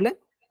का बरं म्हटले?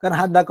 कारण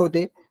हात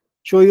दाखवते.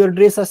 शो युअर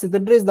ड्रेस असते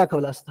तर ड्रेस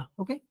दाखवला असता.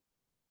 Okay,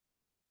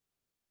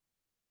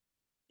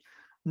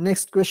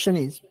 next question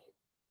is,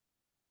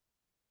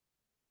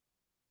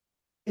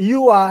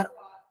 you are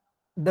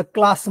the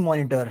class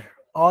monitor,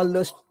 all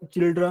the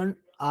children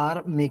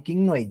are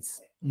making noise.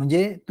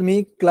 म्हणजे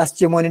तुम्ही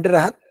क्लासचे मॉनिटर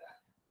आहात,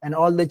 and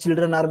all the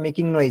children are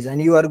making noise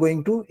and you are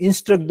going to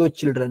instruct those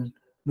children.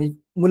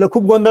 मुलं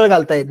खूप गोंधळ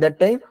घालतायत. that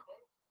time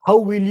how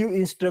will you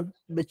instruct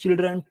the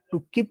children to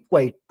keep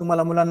quiet?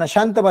 तुम्हाला मुलांना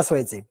शांत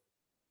बसवायचे.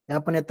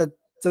 आपण आता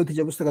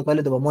चौथीच्या पुस्तकात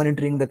पाहिलं होतं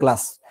मॉनिटरिंग द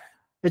क्लास.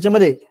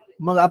 त्याच्यामध्ये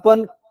मग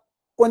आपण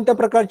कोणत्या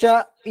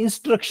प्रकारच्या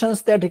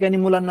इन्स्ट्रक्शन्स त्या ठिकाणी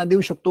मुलांना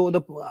देऊ शकतो?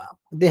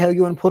 They have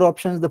given 4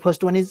 options. The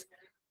first one is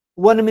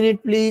 1 minute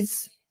please,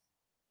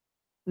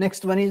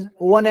 next one is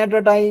 1 at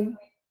a time,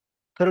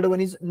 third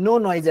one is no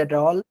noise at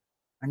all,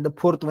 and the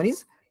fourth one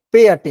is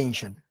pay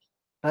attention.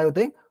 काय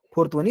होते?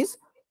 Fourth one is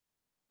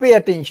pay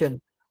attention.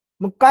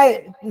 मग काय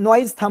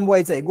noise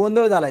थांबवायचा आहे,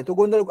 गोंधळ झालाय, तो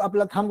गोंधळ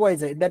आपल्याला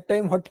थांबवायचा आहे. That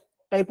time what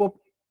type of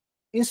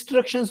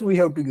instructions we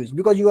have to use?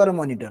 Because you are a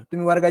monitor,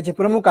 तुम्ही वर्गाचे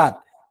प्रमुख आहात,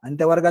 आणि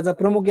त्या वर्गाचा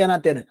प्रमुख या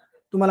नात्याने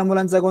तुम्हाला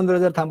मुलांचा गोंधळ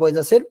जर थांबवायचा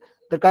असेल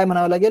तर काय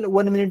म्हणावं लागेल?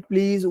 1 minute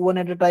please, 1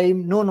 at a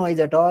time, no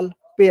noise at all,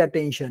 pay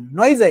attention.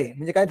 Noise आहे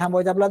म्हणजे काय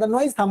थांबवायचं आपल्याला? आता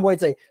नॉइज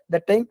थांबवायचा आहे.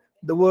 That time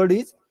the word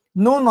is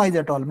no noise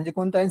at all. म्हणजे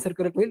कोणता आन्सर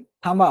करेक्ट होईल?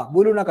 थांबा,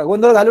 बोलू नका,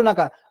 गोंधळ घालू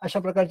नका. अशा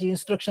प्रकारची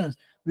instructions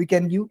we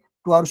can give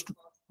to our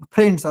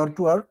friends और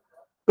to our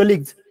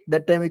colleagues.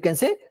 That time we can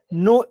say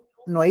no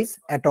noise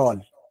at all.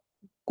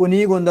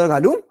 कोणीही गोंधळ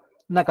घालू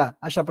नका.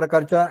 अशा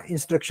प्रकारच्या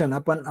इन्स्ट्रक्शन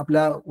आपण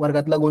आपल्या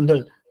वर्गातला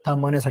गोंधळ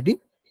थांबवण्यासाठी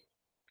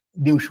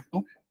देऊ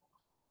शकतो.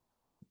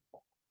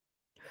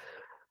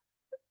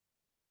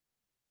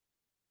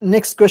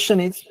 Next question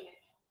is,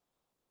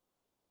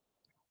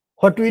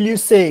 what will you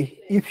say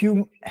if you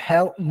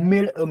have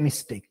made a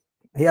mistake?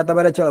 हे आता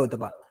बऱ्याच वेळा होतं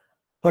पहा,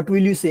 व्हॉट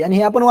विल यू से, आणि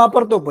हे आपण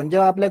वापरतो पण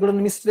जेव्हा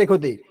आपल्याकडून मिस्टेक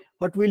होते.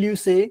 What will you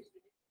say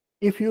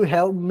if you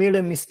have made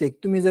a mistake?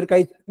 तुम्ही जर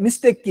काही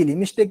मिस्टेक केली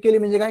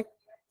म्हणजे काय?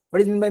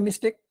 What is mean by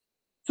mistake?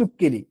 चूक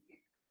केली.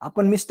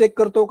 आपण मिस्टेक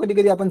करतो, कधी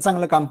कधी आपण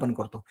चांगलं काम पण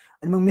करतो,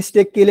 आणि मग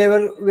मिस्टेक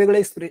केल्यावर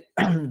वेगळे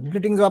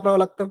ग्रीटिंग्स वापरावं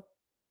लागतं,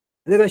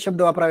 वेगळे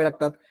शब्द वापरावे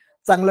लागतात.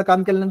 चांगलं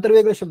काम केल्यानंतर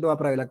वेगळे शब्द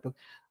वापरावे लागतात.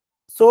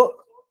 So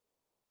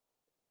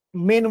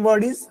main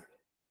word is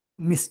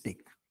mistake.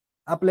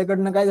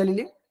 आपल्याकडनं काय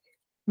झालेली?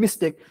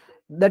 Mistake.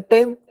 That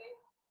time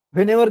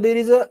whenever there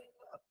is a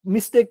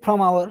mistake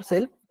from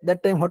ourselves,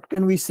 that time what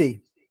can we say?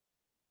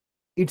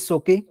 It's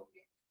okay,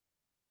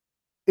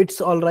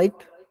 it's all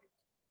right,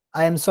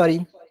 I am sorry,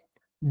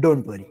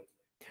 don't worry.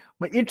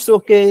 But it's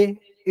okay,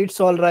 it's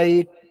all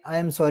right, I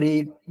am sorry,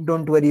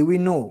 don't worry, we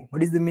know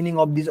what is the meaning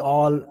of these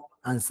all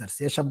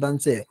answers. या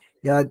शब्दांचे,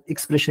 या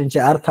एक्सप्रेशनचे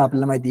अर्थ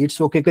आपल्याला माहिती.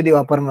 It's okay कधी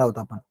वापरणार आहोत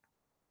आपण?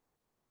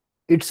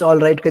 इट्स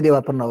ऑल राईट कधी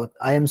वापरणार आहोत?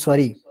 I am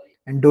sorry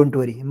and don't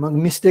वरी. मग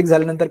मिस्टेक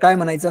झाल्यानंतर काय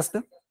म्हणायचं असतं?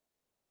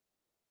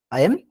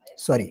 I am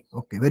sorry.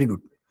 Okay, very good.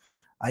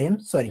 I am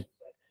sorry.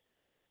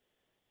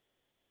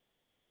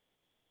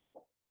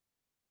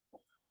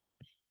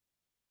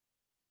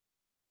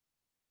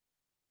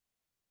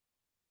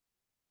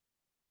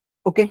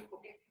 Okay,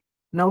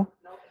 now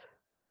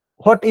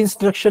what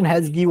instruction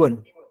has given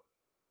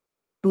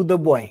to the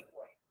boy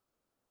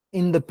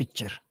in the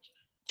picture?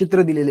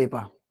 चित्र दिलेले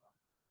पहा.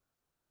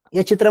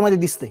 या चित्रामध्ये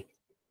दिसतंय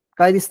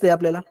काय? दिसतंय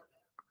आपल्याला?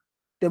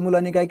 त्या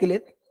मुलाने काय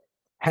केलेत?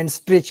 हँड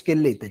स्ट्रेच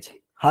केले त्याचे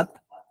हात.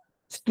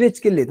 स्ट्रेच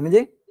केले आहेत,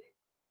 म्हणजे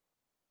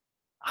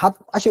हात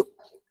असे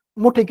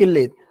मोठे केले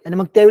आहेत, आणि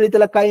मग त्यावेळी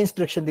त्याला काय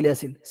इन्स्ट्रक्शन दिले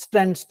असेल,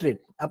 स्टँड स्ट्रेट.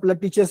 आपला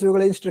टीचर्स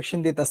वेगळे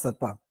इन्स्ट्रक्शन देत असतात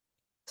पहा.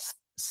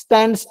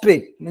 स्टँड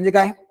स्ट्रेट म्हणजे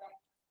काय,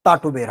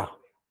 ताट उभे राहा,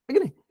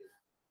 ठीक आहे.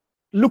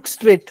 लुक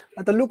स्ट्रेट,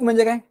 आता लुक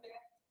म्हणजे काय,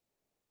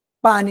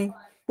 पाणी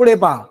पुढे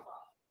पहा.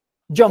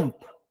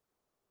 जम्प,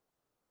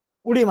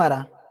 उडी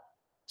मारा.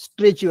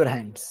 स्ट्रेच युअर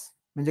हँड्स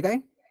म्हणजे काय,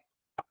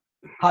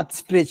 हात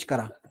स्ट्रेच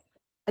करा.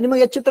 आणि मग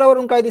या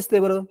चित्रावरून काय दिसतंय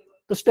बरं,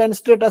 तो स्टँड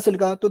स्ट्रेट असेल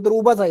का, तो तर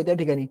उभाच आहे त्या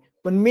ठिकाणी.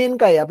 पण मेन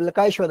काय आपल्याला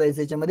काय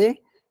शोधायचं याच्यामध्ये,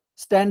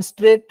 stand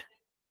straight,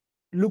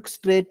 look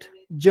straight,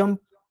 jump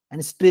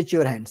आणि स्ट्रेच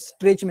युअर हँड.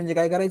 स्ट्रेच म्हणजे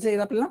काय करायचं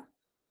आपल्याला,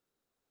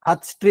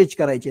 हात स्ट्रेच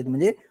करायचे आहेत,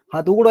 म्हणजे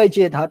हात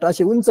उघडायचे आहेत, हात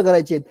असे उंच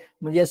करायचे आहेत.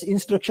 म्हणजे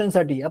इन्स्ट्रक्शन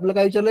साठी आपलं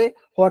काय विचारलंय,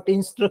 what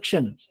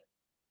instruction,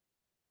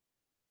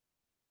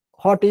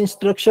 what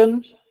instruction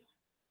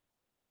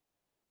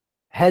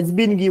has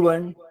bin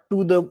given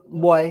to the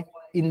boy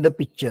in the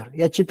picture.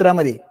 या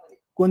चित्रामध्ये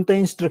कोणतं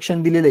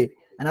इन्स्ट्रक्शन दिलेलं आहे,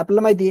 आणि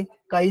आपल्याला माहिती आहे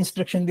काय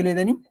इन्स्ट्रक्शन दिले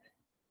त्यांनी,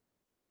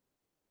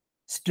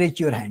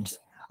 स्ट्रेच युअर हँड्स.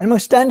 आणि मग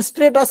स्टँड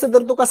स्ट्रेट असेल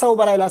तर तो कसा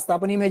उभा राहिला असता,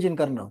 आपण इमॅजिन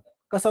करणं,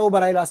 कसा उभा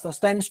राहिला असता,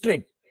 स्टँड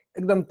स्ट्रेट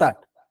एकदम ताट.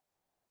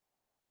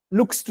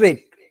 लुक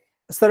स्ट्रेट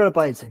सरळ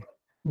पाहायचं,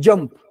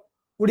 जम्प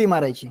उडी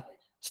मारायची,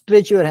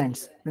 स्ट्रेच युअर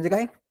हँड्स म्हणजे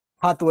काय,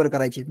 हात वर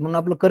करायचे. म्हणून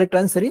आपलं correct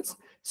answer is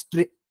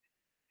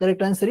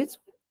correct answer is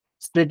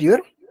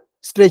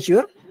stretch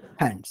your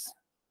hands.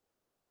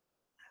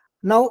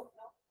 Now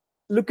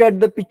look at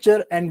the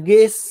picture and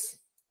guess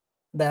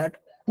that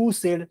who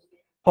said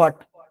what,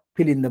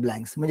 fill in the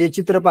blanks. म्हणजे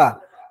चित्र पहा,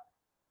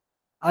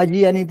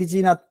 आजी आणि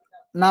तिची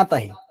नात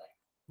आहे.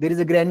 There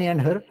is a granny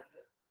and her,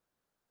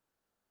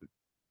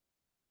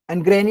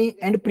 and granny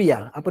and Priya.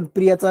 आपण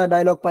प्रियाचा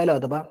dialogue पाहिला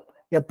होता बा,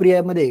 या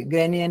प्रियामध्ये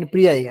ग्रॅनी अँड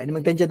प्रिया आहे, आणि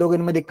मग त्यांच्या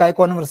दोघांमध्ये काय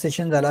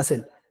कॉन्व्हर्सेशन झालं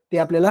असेल ते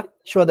आपल्याला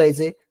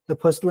शोधायचे. द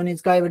फर्स्ट वन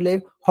इज काय म्हटले,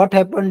 what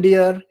happen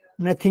dear,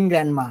 nothing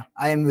grandma,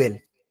 I am well.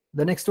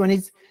 The next one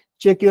is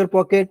check your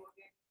pocket,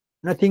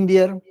 nothing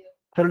dear.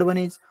 Third one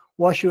is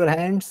wash your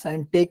hands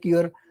and take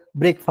your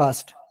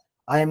breakfast,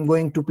 I am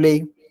going to play.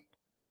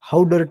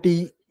 How dirty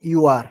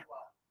you are,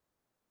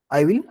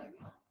 I will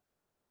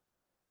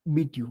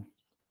beat you.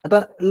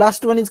 आता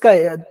last one is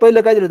काय,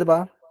 पहिलं काय दिलं होतं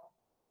पहा,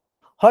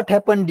 what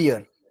happen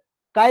dear,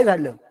 काय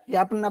झालं हे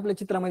आपण आपल्या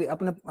चित्रामध्ये,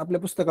 आपण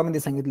आपल्या पुस्तकामध्ये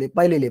सांगितले,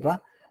 पाहिलेले पहा,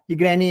 की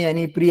ग्रॅनी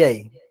आणि प्रिया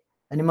आहे.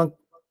 आणि मग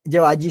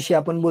जेव्हा आजीशी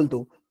आपण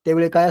बोलतो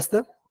त्यावेळी काय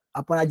असतं,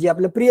 आपण आजी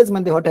आपलं प्रियच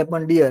म्हणते, व्हॉट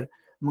हॅपन डिअर.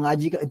 मग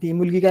आजी, ती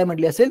मुलगी काय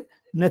म्हटली असेल,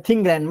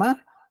 nothing grandma,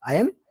 I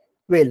am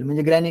well.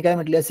 म्हणजे ग्रॅनी काय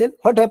म्हटली असेल,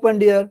 what happen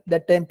dear.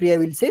 That time Priya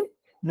will say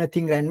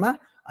nothing grandma,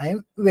 I am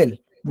well.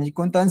 म्हणजे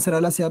कोणता आन्सर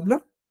आला असेल आपलं,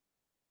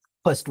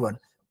 first one.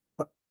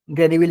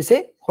 Granny will say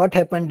what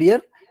happen dear,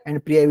 and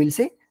Priya will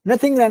say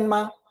nothing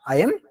grandma,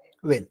 I am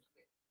well.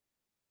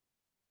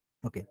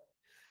 Okay,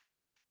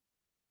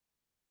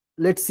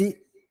 let's see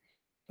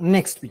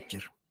next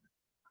picture.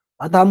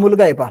 आता हा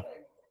मुलगा आहे पहा,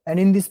 and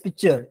in this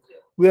picture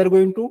we are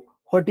going to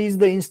what is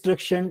the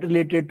instruction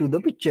related to the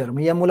picture.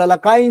 म्हणजे या मुलाला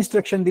काय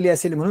instruction दिली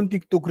असेल म्हणून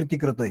तो कृती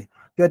करतोय,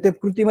 किंवा त्या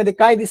कृतीमध्ये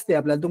काय दिसतंय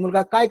आपल्याला, तो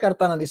मुलगा काय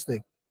करताना दिसतोय.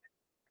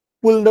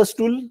 Pull the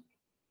stool,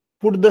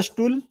 put the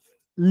stool,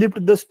 lift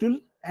the stool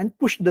and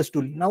push the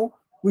stool. Now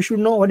we should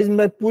know what is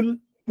by pull,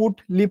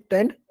 put, lift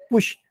and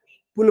push.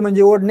 पुल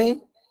म्हणजे ओढणे,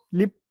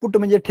 लिफ्ट, पुट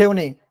म्हणजे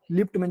ठेवणे,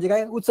 लिफ्ट म्हणजे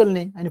काय,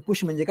 उचलणे, आणि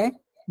पुश म्हणजे काय,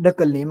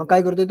 ढकलणे. मग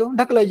काय करतोय तो,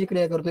 ढकलायची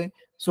क्रिया करतोय.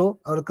 So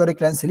our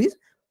correct answer is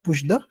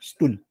push the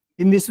stool.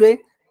 In this way,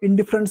 in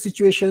different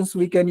situations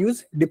we can use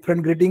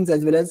different greetings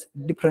as well as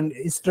different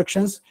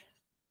instructions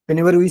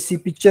whenever we see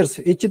pictures.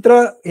 हे चित्र,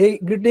 हे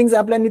ग्रीटिंग्स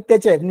आपल्या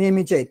नित्याचे आहेत,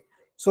 नेहमीचे आहेत.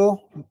 सो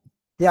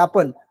हे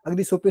आपण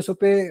अगदी सोपे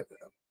सोपे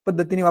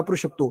पद्धतीने वापरू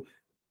शकतो,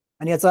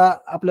 आणि याचा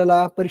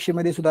आपल्याला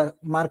परीक्षेमध्ये सुद्धा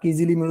मार्क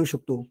इझिली मिळू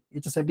शकतो.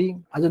 याच्यासाठी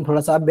अजून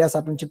थोडासा अभ्यास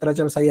आपण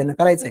चित्राच्या साहाय्याने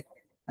करायचा आहे,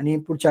 आणि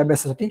पुढच्या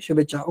अभ्यासासाठी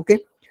शुभेच्छा. Okay,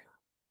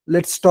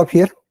 let's stop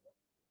here,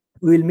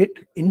 we will meet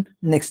in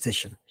next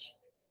session.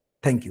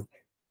 Thank you.